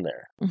pillows on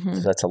there. Mm-hmm.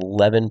 So that's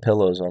 11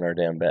 pillows on our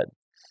damn bed.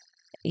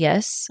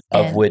 Yes,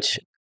 of which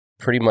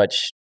pretty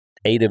much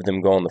 8 of them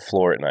go on the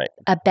floor at night.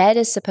 A bed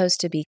is supposed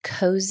to be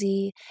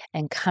cozy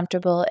and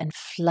comfortable and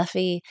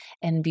fluffy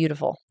and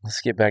beautiful.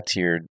 Let's get back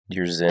to your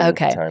Zen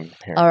time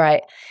here. All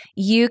right.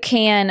 You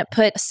can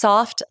put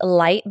soft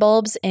light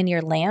bulbs in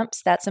your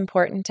lamps. That's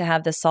important to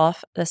have the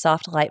soft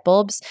light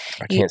bulbs.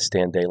 I can't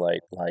stand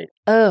daylight light.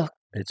 Oh,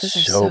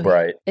 it's so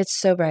bright. It's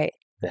so bright.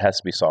 It has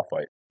to be soft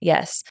white.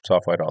 Yes.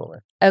 Soft white all the way.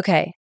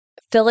 Okay.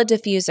 Fill a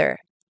diffuser.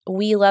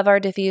 We love our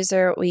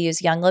diffuser. We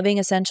use Young Living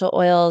essential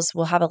oils.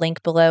 We'll have a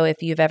link below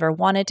if you've ever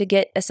wanted to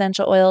get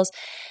essential oils.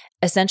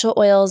 Essential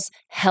oils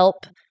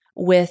help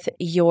with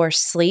your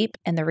sleep.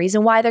 And the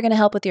reason why they're going to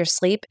help with your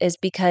sleep is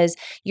because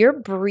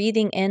you're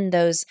breathing in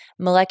those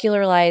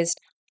molecularized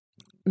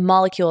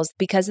molecules.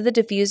 Because of the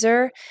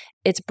diffuser,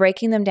 it's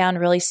breaking them down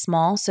really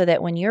small so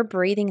that when you're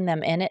breathing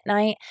them in at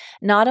night,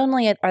 not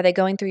only are they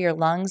going through your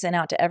lungs and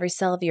out to every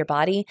cell of your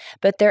body,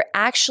 but they're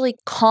actually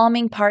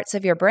calming parts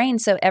of your brain.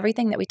 So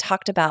everything that we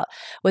talked about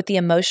with the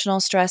emotional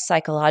stress,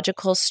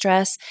 psychological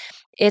stress,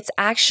 it's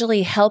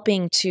actually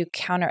helping to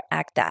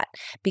counteract that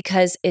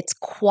because it's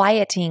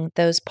quieting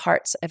those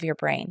parts of your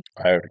brain.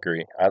 I would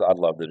agree. I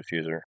love the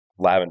diffuser.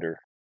 Lavender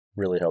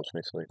really helps me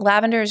sleep.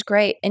 Lavender is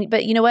great.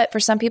 But you know what? For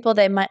some people,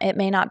 it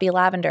may not be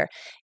lavender.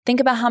 Think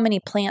about how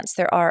many plants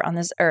there are on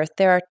this earth.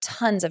 There are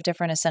tons of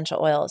different essential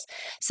oils.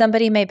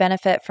 Somebody may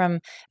benefit from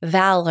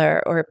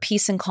Valor or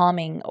Peace and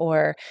Calming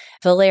or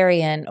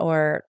Valerian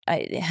or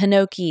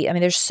Hinoki. I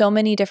mean, there's so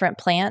many different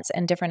plants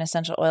and different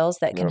essential oils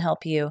that can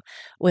help you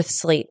with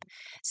sleep.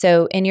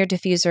 So in your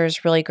diffuser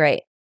is really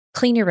great.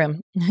 Clean your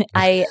room.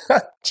 I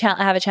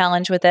have a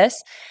challenge with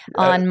this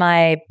on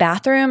my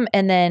bathroom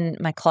and then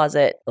my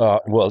closet.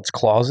 Well, it's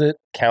closet,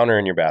 counter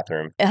in your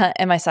bathroom.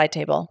 And my side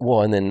table. Well,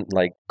 and then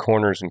like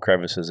corners and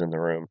crevices in the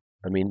room.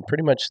 I mean,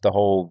 pretty much the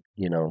whole,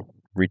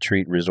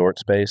 retreat resort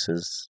space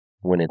is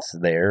when it's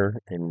there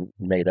and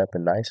made up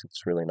and nice,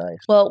 it's really nice.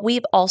 Well,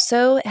 we've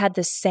also had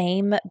the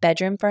same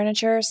bedroom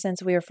furniture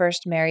since we were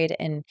first married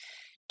in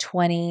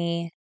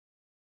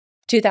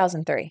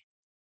 2003.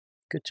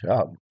 Good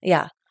job.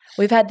 Yeah.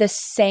 We've had the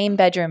same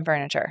bedroom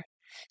furniture.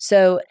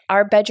 So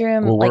our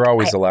bedroom... Well, we're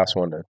always the last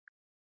one to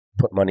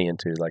put money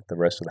into, like the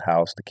rest of the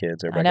house, the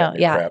kids, everybody. I know,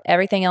 yeah. Crap.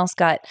 Everything else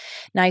got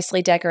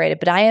nicely decorated.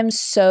 But I am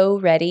so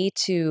ready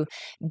to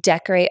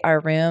decorate our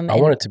room. I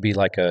want it to be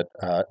like a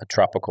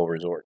tropical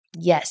resort.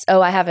 Yes.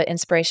 Oh, I have an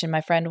inspiration. My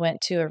friend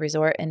went to a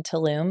resort in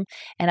Tulum,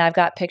 and I've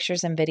got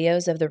pictures and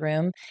videos of the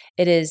room.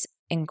 It is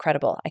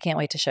incredible. I can't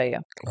wait to show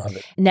you. Love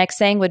it. Next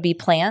thing would be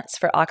plants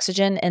for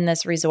oxygen in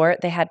this resort.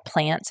 They had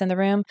plants in the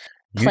room.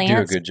 Plants. You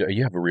do a good job.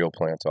 You have real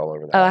plants all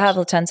over the house. I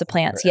have tons of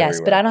plants, yes,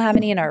 everywhere. But I don't have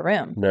any in our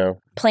room. No.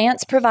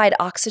 Plants provide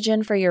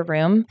oxygen for your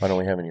room. Why don't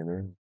we have any in the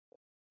room?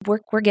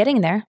 We're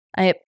getting there.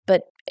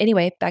 But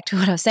anyway, back to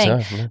what I was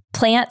saying. So, yeah.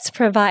 Plants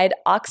provide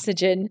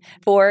oxygen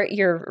for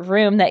your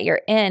room that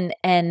you're in,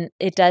 and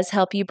it does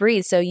help you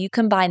breathe. So you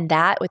combine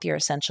that with your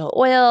essential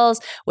oils,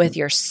 with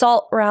your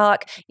salt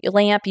rock your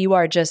lamp, you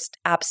are just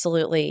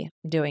absolutely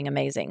doing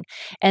amazing.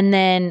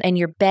 And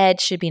your bed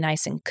should be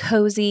nice and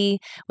cozy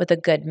with a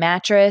good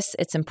mattress.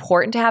 It's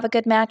important to have a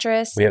good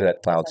mattress. We have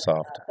that Cloud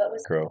Soft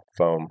Grow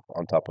foam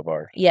on top of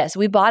ours. Yes,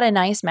 we bought a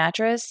nice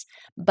mattress,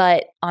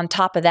 but on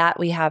top of that,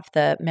 we have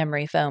the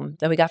memory foam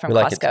that we got from We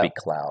Costco. like it to be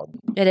cloud.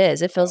 It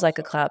is. It feels like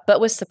a cloud, but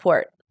with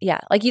support. Yeah.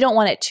 Like you don't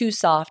want it too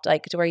soft,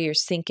 like to where you're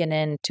sinking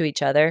into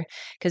each other.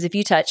 Because if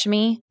you touch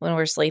me when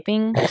we're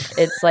sleeping,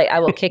 it's like I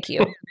will kick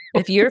you.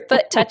 If your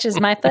foot touches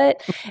my foot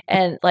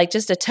and like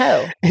just a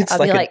toe, I'll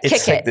be like,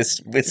 kick it.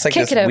 It's like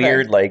kick this it over.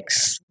 weird like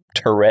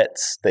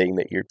Tourette's thing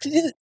that you're.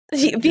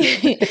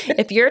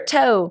 If your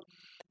toe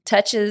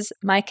touches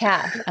my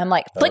calf, I'm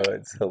like, flick,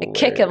 it's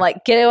kick him,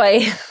 like, get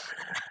away.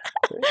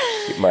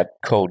 Get my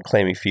cold,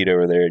 clammy feet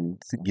over there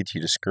and get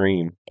you to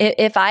scream.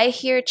 If I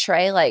hear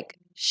Trey like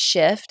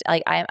shift,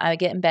 like I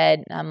get in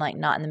bed, I'm like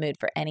not in the mood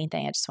for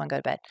anything. I just want to go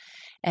to bed.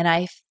 And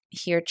I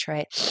hear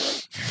Trey,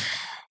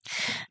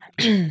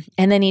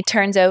 and then he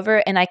turns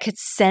over and I could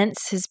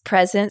sense his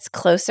presence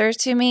closer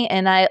to me.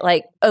 And I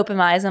like open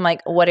my eyes. I'm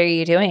like, what are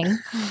you doing?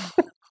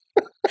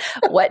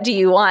 What do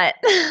you want?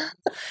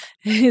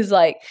 He's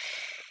like,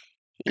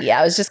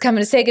 yeah, I was just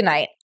coming to say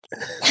goodnight.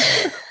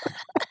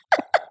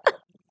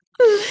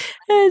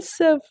 It's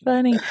so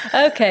funny.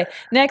 Okay,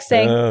 next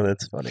thing. Oh,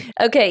 that's funny.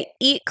 Okay,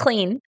 eat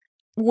clean.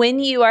 When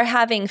you are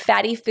having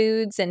fatty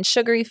foods and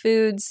sugary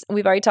foods,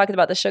 we've already talked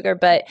about the sugar,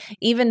 but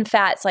even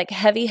fats, like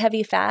heavy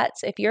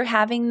fats, if you're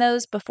having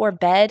those before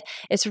bed,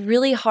 it's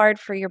really hard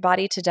for your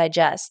body to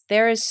digest.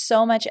 There is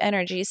so much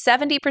energy.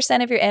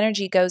 70% of your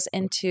energy goes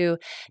into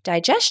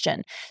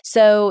digestion.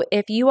 So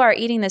if you are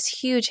eating this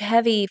huge,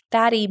 heavy,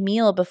 fatty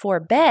meal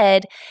before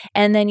bed,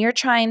 and then you're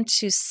trying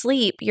to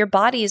sleep, your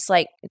body's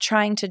like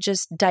trying to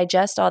just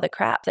digest all the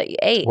crap that you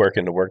ate.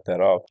 Working to work that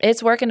off.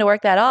 It's working to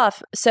work that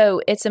off. So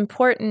it's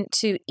important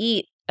to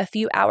eat a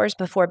few hours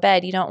before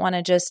bed. You don't want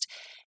to just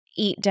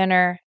eat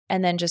dinner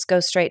and then just go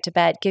straight to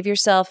bed. Give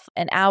yourself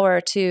an hour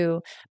or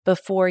two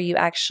before you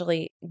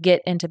actually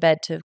get into bed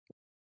to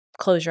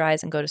close your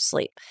eyes and go to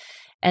sleep.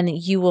 And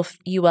you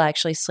will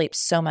actually sleep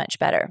so much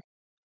better.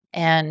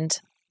 And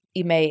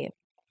you may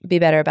be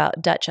better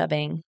about Dutch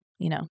ovening,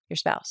 your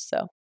spouse.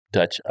 So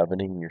Dutch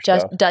ovening your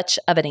just stuff? Dutch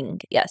ovening,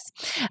 yes.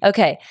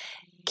 Okay.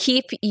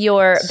 Keep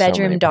your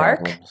bedroom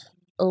dark. Problems.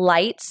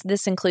 Lights,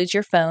 this includes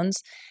your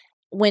phones.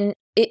 When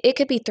it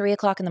could be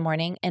 3:00 in the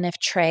morning, and if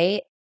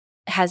Trey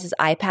has his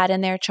iPad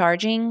in there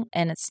charging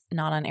and it's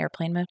not on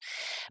airplane mode,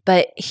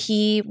 but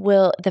he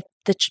will, the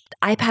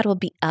iPad will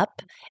be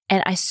up,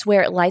 and I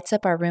swear it lights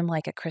up our room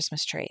like a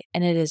Christmas tree,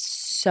 and it is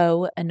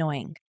so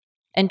annoying.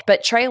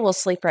 But Trey will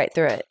sleep right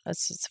through it.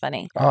 It's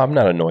funny. Oh, I'm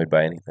not annoyed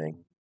by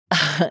anything.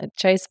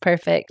 Trey's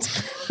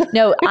perfect.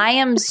 No, I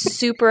am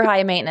super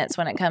high maintenance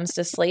when it comes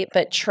to sleep,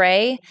 but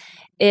Trey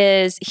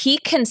he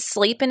can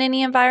sleep in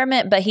any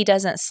environment, but he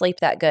doesn't sleep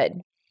that good.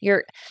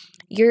 What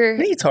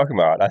are you talking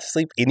about? I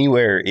sleep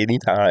anywhere,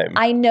 anytime.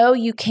 I know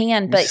you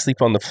can, but you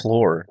sleep on the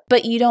floor.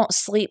 But you don't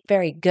sleep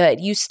very good.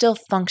 You still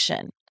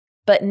function,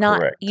 but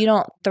Correct. You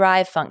don't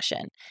thrive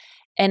function.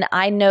 And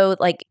I know,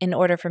 like, in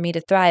order for me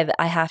to thrive,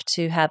 I have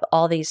to have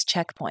all these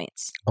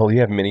checkpoints. Oh, you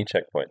have many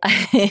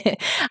checkpoints.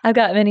 I've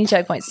got many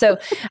checkpoints. So,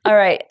 all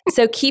right.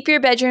 So keep your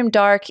bedroom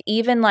dark,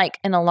 even like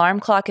an alarm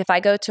clock. If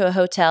I go to a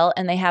hotel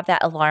and they have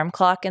that alarm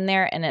clock in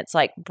there and it's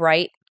like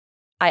bright,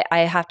 I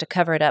have to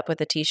cover it up with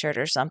a t-shirt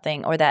or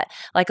something, or that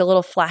like a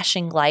little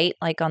flashing light,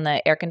 like on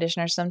the air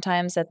conditioner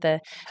sometimes at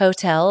the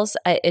hotels.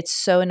 It's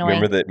so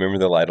annoying. Remember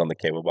the light on the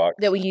cable box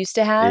that we used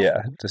to have?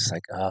 Yeah, just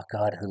like, oh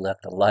God, who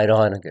left the light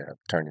on? I gotta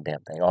turn the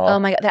damn thing off. Oh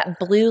my God, that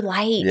blue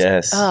light.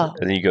 Yes. Oh.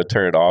 And then you go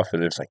turn it off,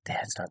 and it's like,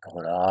 Dad, it's not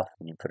going off.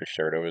 And you put a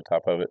shirt over the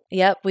top of it.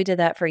 Yep, we did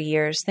that for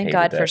years. Thank Hated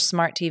God that. for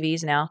smart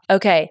TVs now.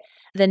 Okay,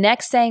 the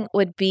next thing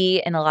would be,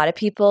 and a lot of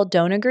people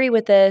don't agree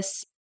with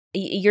this,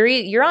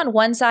 you're on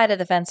one side of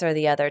the fence or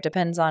the other.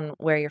 Depends on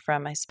where you're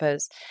from, I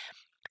suppose.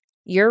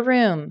 Your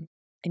room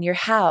and your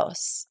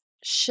house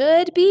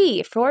should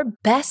be, for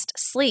best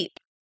sleep,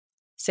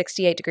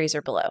 68 degrees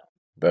or below.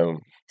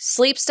 Boom.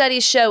 Sleep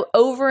studies show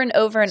over and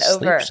over and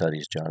over. Sleep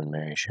studies, John and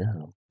Mary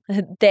show.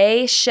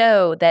 They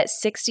show that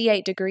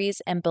 68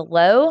 degrees and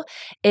below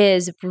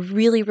is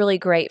really, really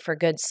great for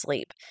good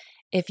sleep.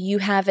 If you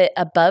have it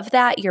above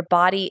that, your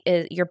body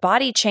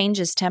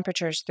changes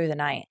temperatures through the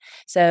night.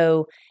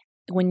 So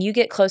when you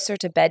get closer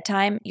to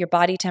bedtime, your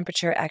body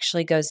temperature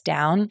actually goes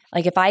down.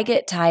 Like if I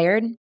get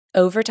tired,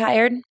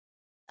 overtired,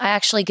 I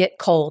actually get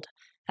cold.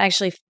 I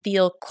actually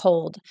feel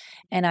cold,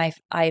 and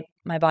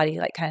my body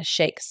like kind of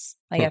shakes.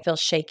 Like I feel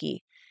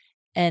shaky.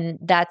 And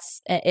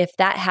if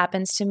that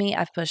happens to me,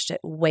 I've pushed it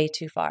way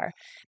too far,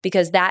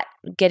 because that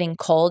getting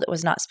cold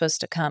was not supposed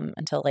to come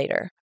until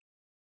later.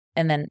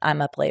 And then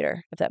I'm up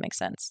later, if that makes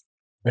sense.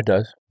 It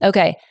does.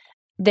 Okay.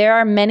 There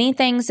are many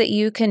things that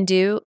you can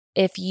do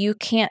if you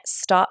can't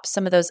stop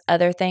some of those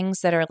other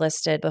things that are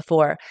listed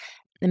before.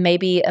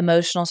 Maybe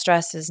emotional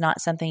stress is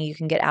not something you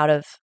can get out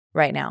of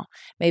right now.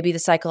 Maybe the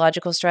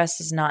psychological stress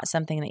is not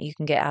something that you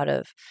can get out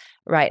of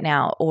right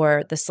now,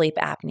 or the sleep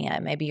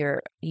apnea. Maybe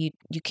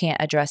you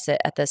can't address it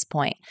at this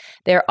point.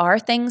 There are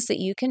things that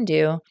you can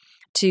do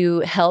to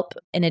help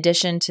in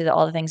addition to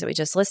all the things that we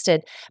just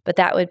listed, but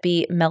that would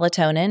be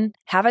melatonin.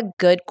 Have a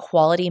good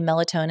quality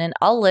melatonin.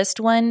 I'll list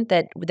one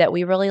that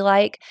we really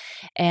like,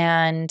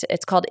 and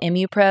it's called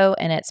ImmuPro,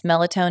 and it's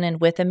melatonin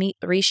with a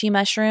reishi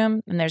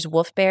mushroom, and there's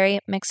wolfberry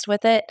mixed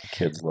with it.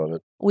 Kids love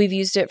it. We've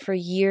used it for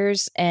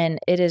years, and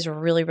it is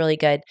really, really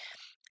good.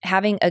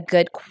 Having a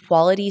good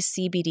quality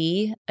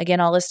CBD, again,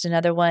 I'll list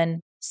another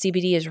one.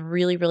 CBD is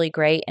really, really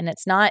great. And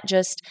it's not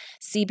just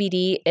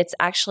CBD, it's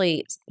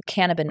actually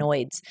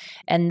cannabinoids.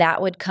 And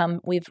that would come,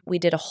 we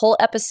did a whole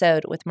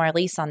episode with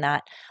Marlise on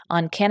that,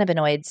 on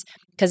cannabinoids,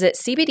 because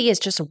CBD is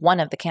just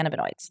one of the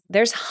cannabinoids.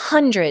 There's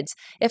hundreds,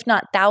 if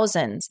not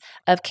thousands,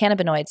 of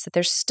cannabinoids that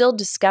they're still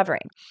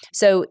discovering.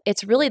 So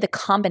it's really the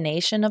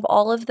combination of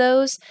all of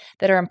those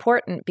that are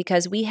important,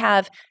 because we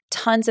have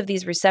tons of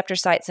these receptor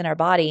sites in our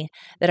body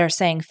that are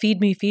saying, feed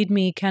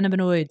me,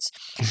 cannabinoids.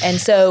 And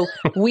so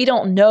we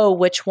don't know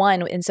which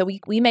one. And so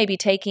we may be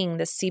taking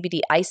the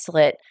CBD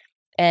isolate,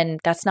 and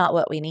that's not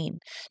what we need.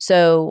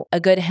 So a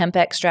good hemp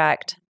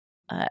extract,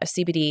 a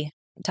CBD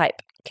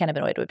type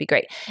cannabinoid would be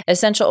great.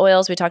 Essential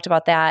oils, we talked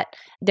about that.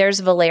 There's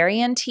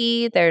valerian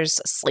tea, there's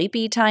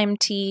sleepy time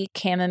tea,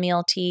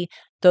 chamomile tea.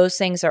 Those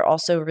things are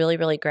also really,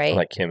 really great. I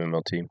like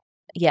chamomile tea.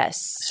 Yes.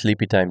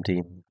 Sleepy time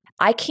tea.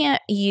 I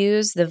can't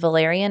use the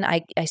valerian.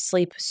 I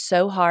sleep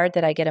so hard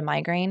that I get a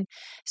migraine.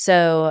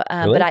 So,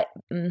 Really?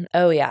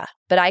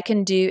 but I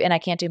can do, and I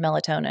can't do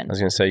melatonin. I was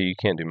going to say you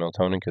can't do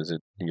melatonin because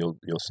you'll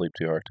sleep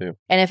too hard too.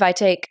 And if I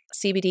take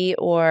CBD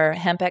or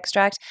hemp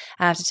extract,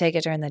 I have to take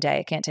it during the day.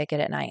 I can't take it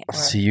at night.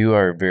 So you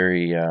are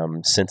very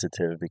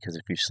sensitive, because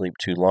if you sleep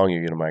too long,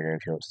 you get a migraine.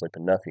 If you don't sleep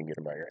enough, you can get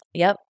a migraine.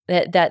 Yep.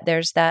 That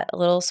there's that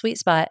little sweet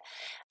spot.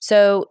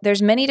 So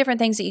there's many different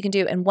things that you can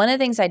do. And one of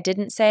the things I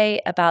didn't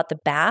say about the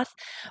bath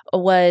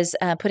was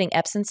putting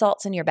Epsom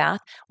salts in your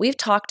bath. We've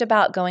talked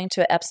about going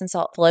to an Epsom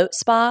salt float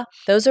spa.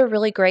 Those are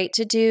really great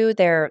to do.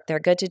 They're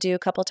good to do a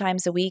couple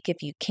times a week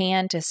if you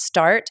can, to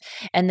start,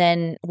 and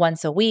then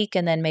once a week,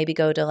 and then maybe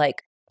go to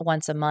like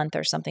once a month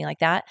or something like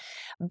that.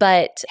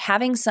 But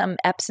having some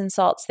Epsom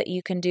salts that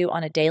you can do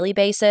on a daily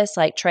basis,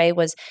 like Trey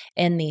was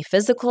in the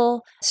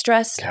physical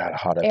stress God, a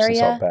hot Epsom area.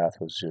 salt bath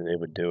it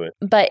would do it.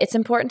 But it's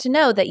important to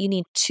know that you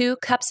need 2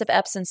 cups of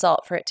Epsom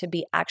salt for it to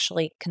be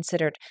actually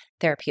considered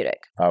therapeutic.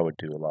 I would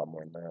do a lot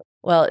more than that.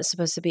 Well, it's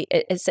supposed to be,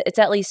 it's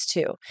at least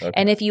 2. Okay.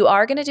 And if you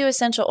are going to do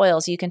essential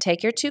oils, you can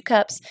take your 2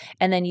 cups,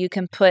 and then you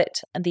can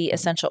put the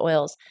essential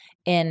oils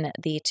in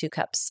the 2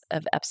 cups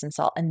of Epsom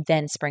salt, and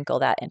then sprinkle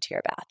that into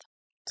your bath.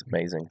 It's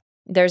amazing.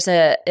 There's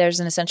an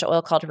essential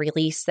oil called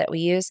Release that we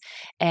use,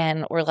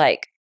 and we're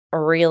like,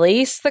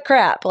 release the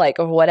crap, like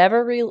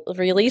whatever,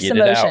 release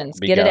emotions,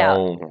 get it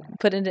out,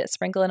 put it,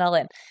 sprinkle it all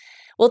in.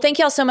 Well, thank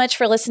y'all so much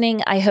for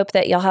listening. I hope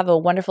that y'all have a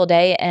wonderful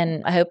day,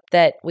 and I hope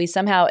that we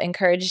somehow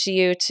encouraged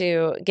you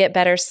to get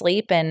better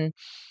sleep and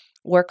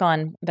work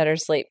on better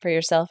sleep for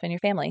yourself and your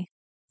family.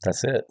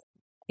 That's it.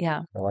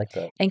 Yeah. I like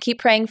that. And keep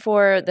praying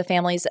for the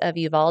families of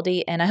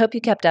Uvalde. And I hope you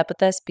kept up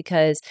with us,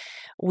 because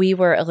we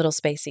were a little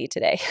spacey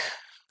today.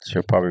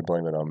 She'll probably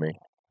blame it on me.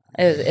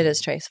 It is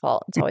Trey's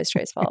fault. It's always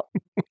Trey's fault.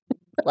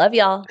 Love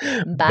y'all.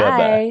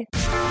 Bye-bye. Bye.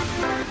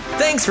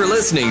 Thanks for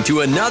listening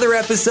to another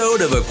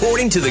episode of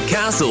According to the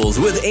Castles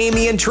with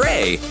Amy and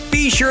Trey.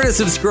 Be sure to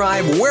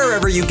subscribe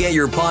wherever you get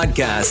your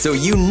podcasts so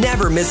you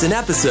never miss an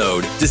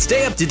episode. To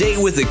stay up to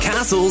date with the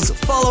Castles,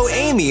 follow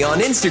Amy on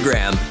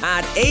Instagram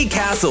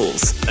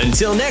 @acastles.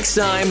 Until next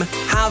time,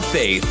 have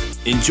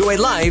faith, enjoy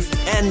life,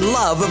 and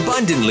love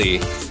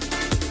abundantly.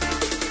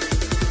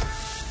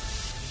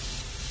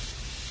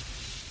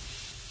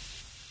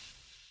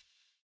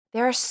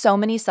 There are so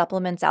many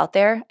supplements out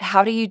there.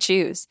 How do you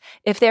choose?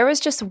 If there was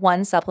just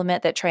one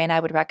supplement that Trey and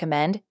I would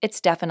recommend, it's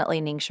definitely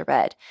Ningxia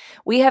Red.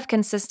 We have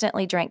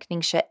consistently drank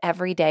Ningxia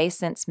every day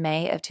since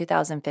May of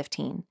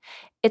 2015.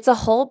 It's a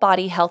whole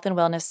body health and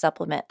wellness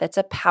supplement that's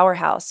a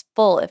powerhouse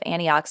full of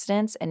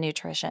antioxidants and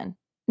nutrition.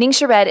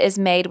 Ningxia Red is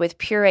made with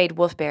pureed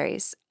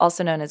wolfberries,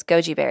 also known as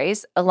goji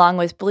berries, along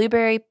with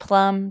blueberry,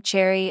 plum,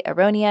 cherry,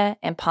 aronia,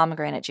 and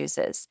pomegranate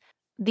juices.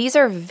 These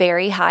are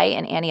very high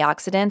in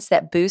antioxidants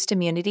that boost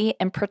immunity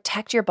and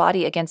protect your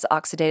body against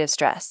oxidative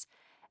stress.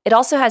 It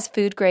also has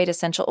food-grade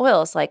essential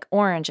oils like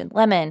orange and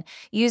lemon,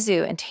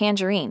 yuzu, and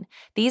tangerine.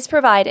 These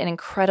provide an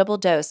incredible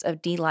dose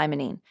of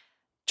D-limonene.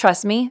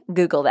 Trust me,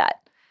 Google that.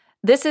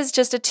 This is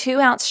just a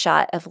 2-ounce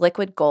shot of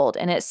liquid gold,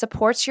 and it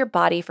supports your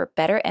body for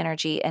better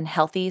energy and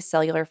healthy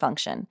cellular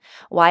function.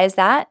 Why is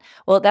that?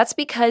 Well, that's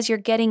because you're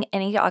getting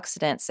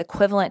antioxidants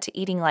equivalent to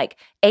eating like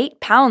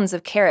 8 pounds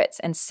of carrots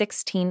and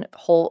 16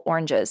 whole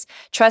oranges.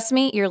 Trust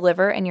me, your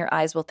liver and your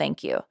eyes will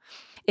thank you.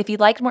 If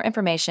you'd like more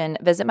information,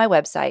 visit my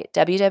website,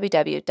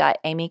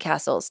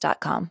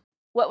 www.amycastles.com.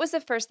 What was the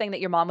first thing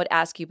that your mom would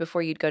ask you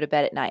before you'd go to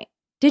bed at night?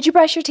 Did you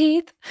brush your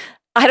teeth?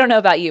 I don't know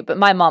about you, but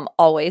my mom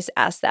always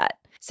asked that.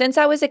 Since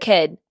I was a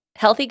kid,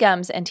 Healthy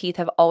gums and teeth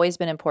have always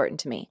been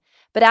important to me.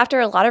 But after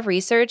a lot of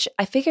research,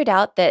 I figured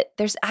out that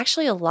there's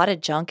actually a lot of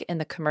junk in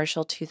the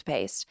commercial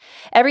toothpaste.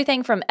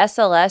 Everything from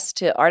SLS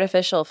to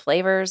artificial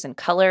flavors and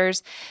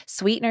colors,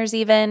 sweeteners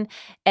even.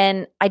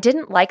 And I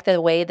didn't like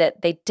the way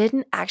that they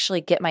didn't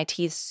actually get my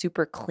teeth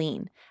super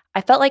clean.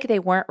 I felt like they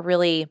weren't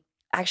really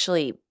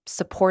actually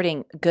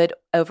supporting good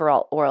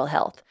overall oral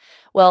health.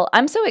 Well,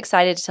 I'm so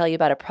excited to tell you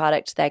about a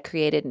product that I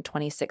created in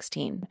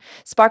 2016.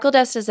 Sparkle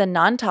Dust is a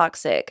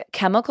non-toxic,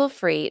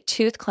 chemical-free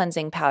tooth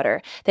cleansing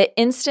powder that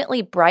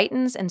instantly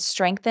brightens and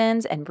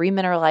strengthens and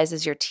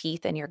remineralizes your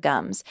teeth and your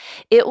gums.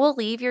 It will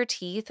leave your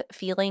teeth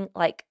feeling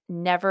like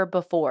never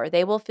before.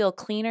 They will feel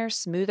cleaner,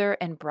 smoother,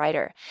 and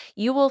brighter.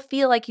 You will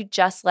feel like you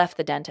just left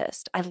the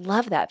dentist. I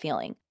love that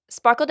feeling.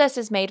 Sparkle Dust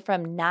is made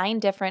from 9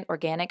 different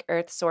organic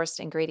earth-sourced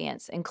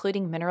ingredients,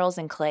 including minerals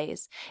and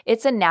clays.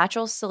 It's a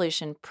natural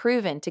solution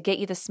proven to get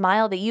you the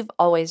smile that you've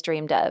always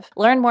dreamed of.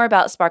 Learn more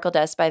about Sparkle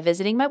Dust by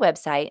visiting my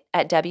website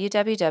at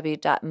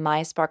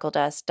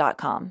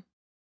www.mysparkledust.com.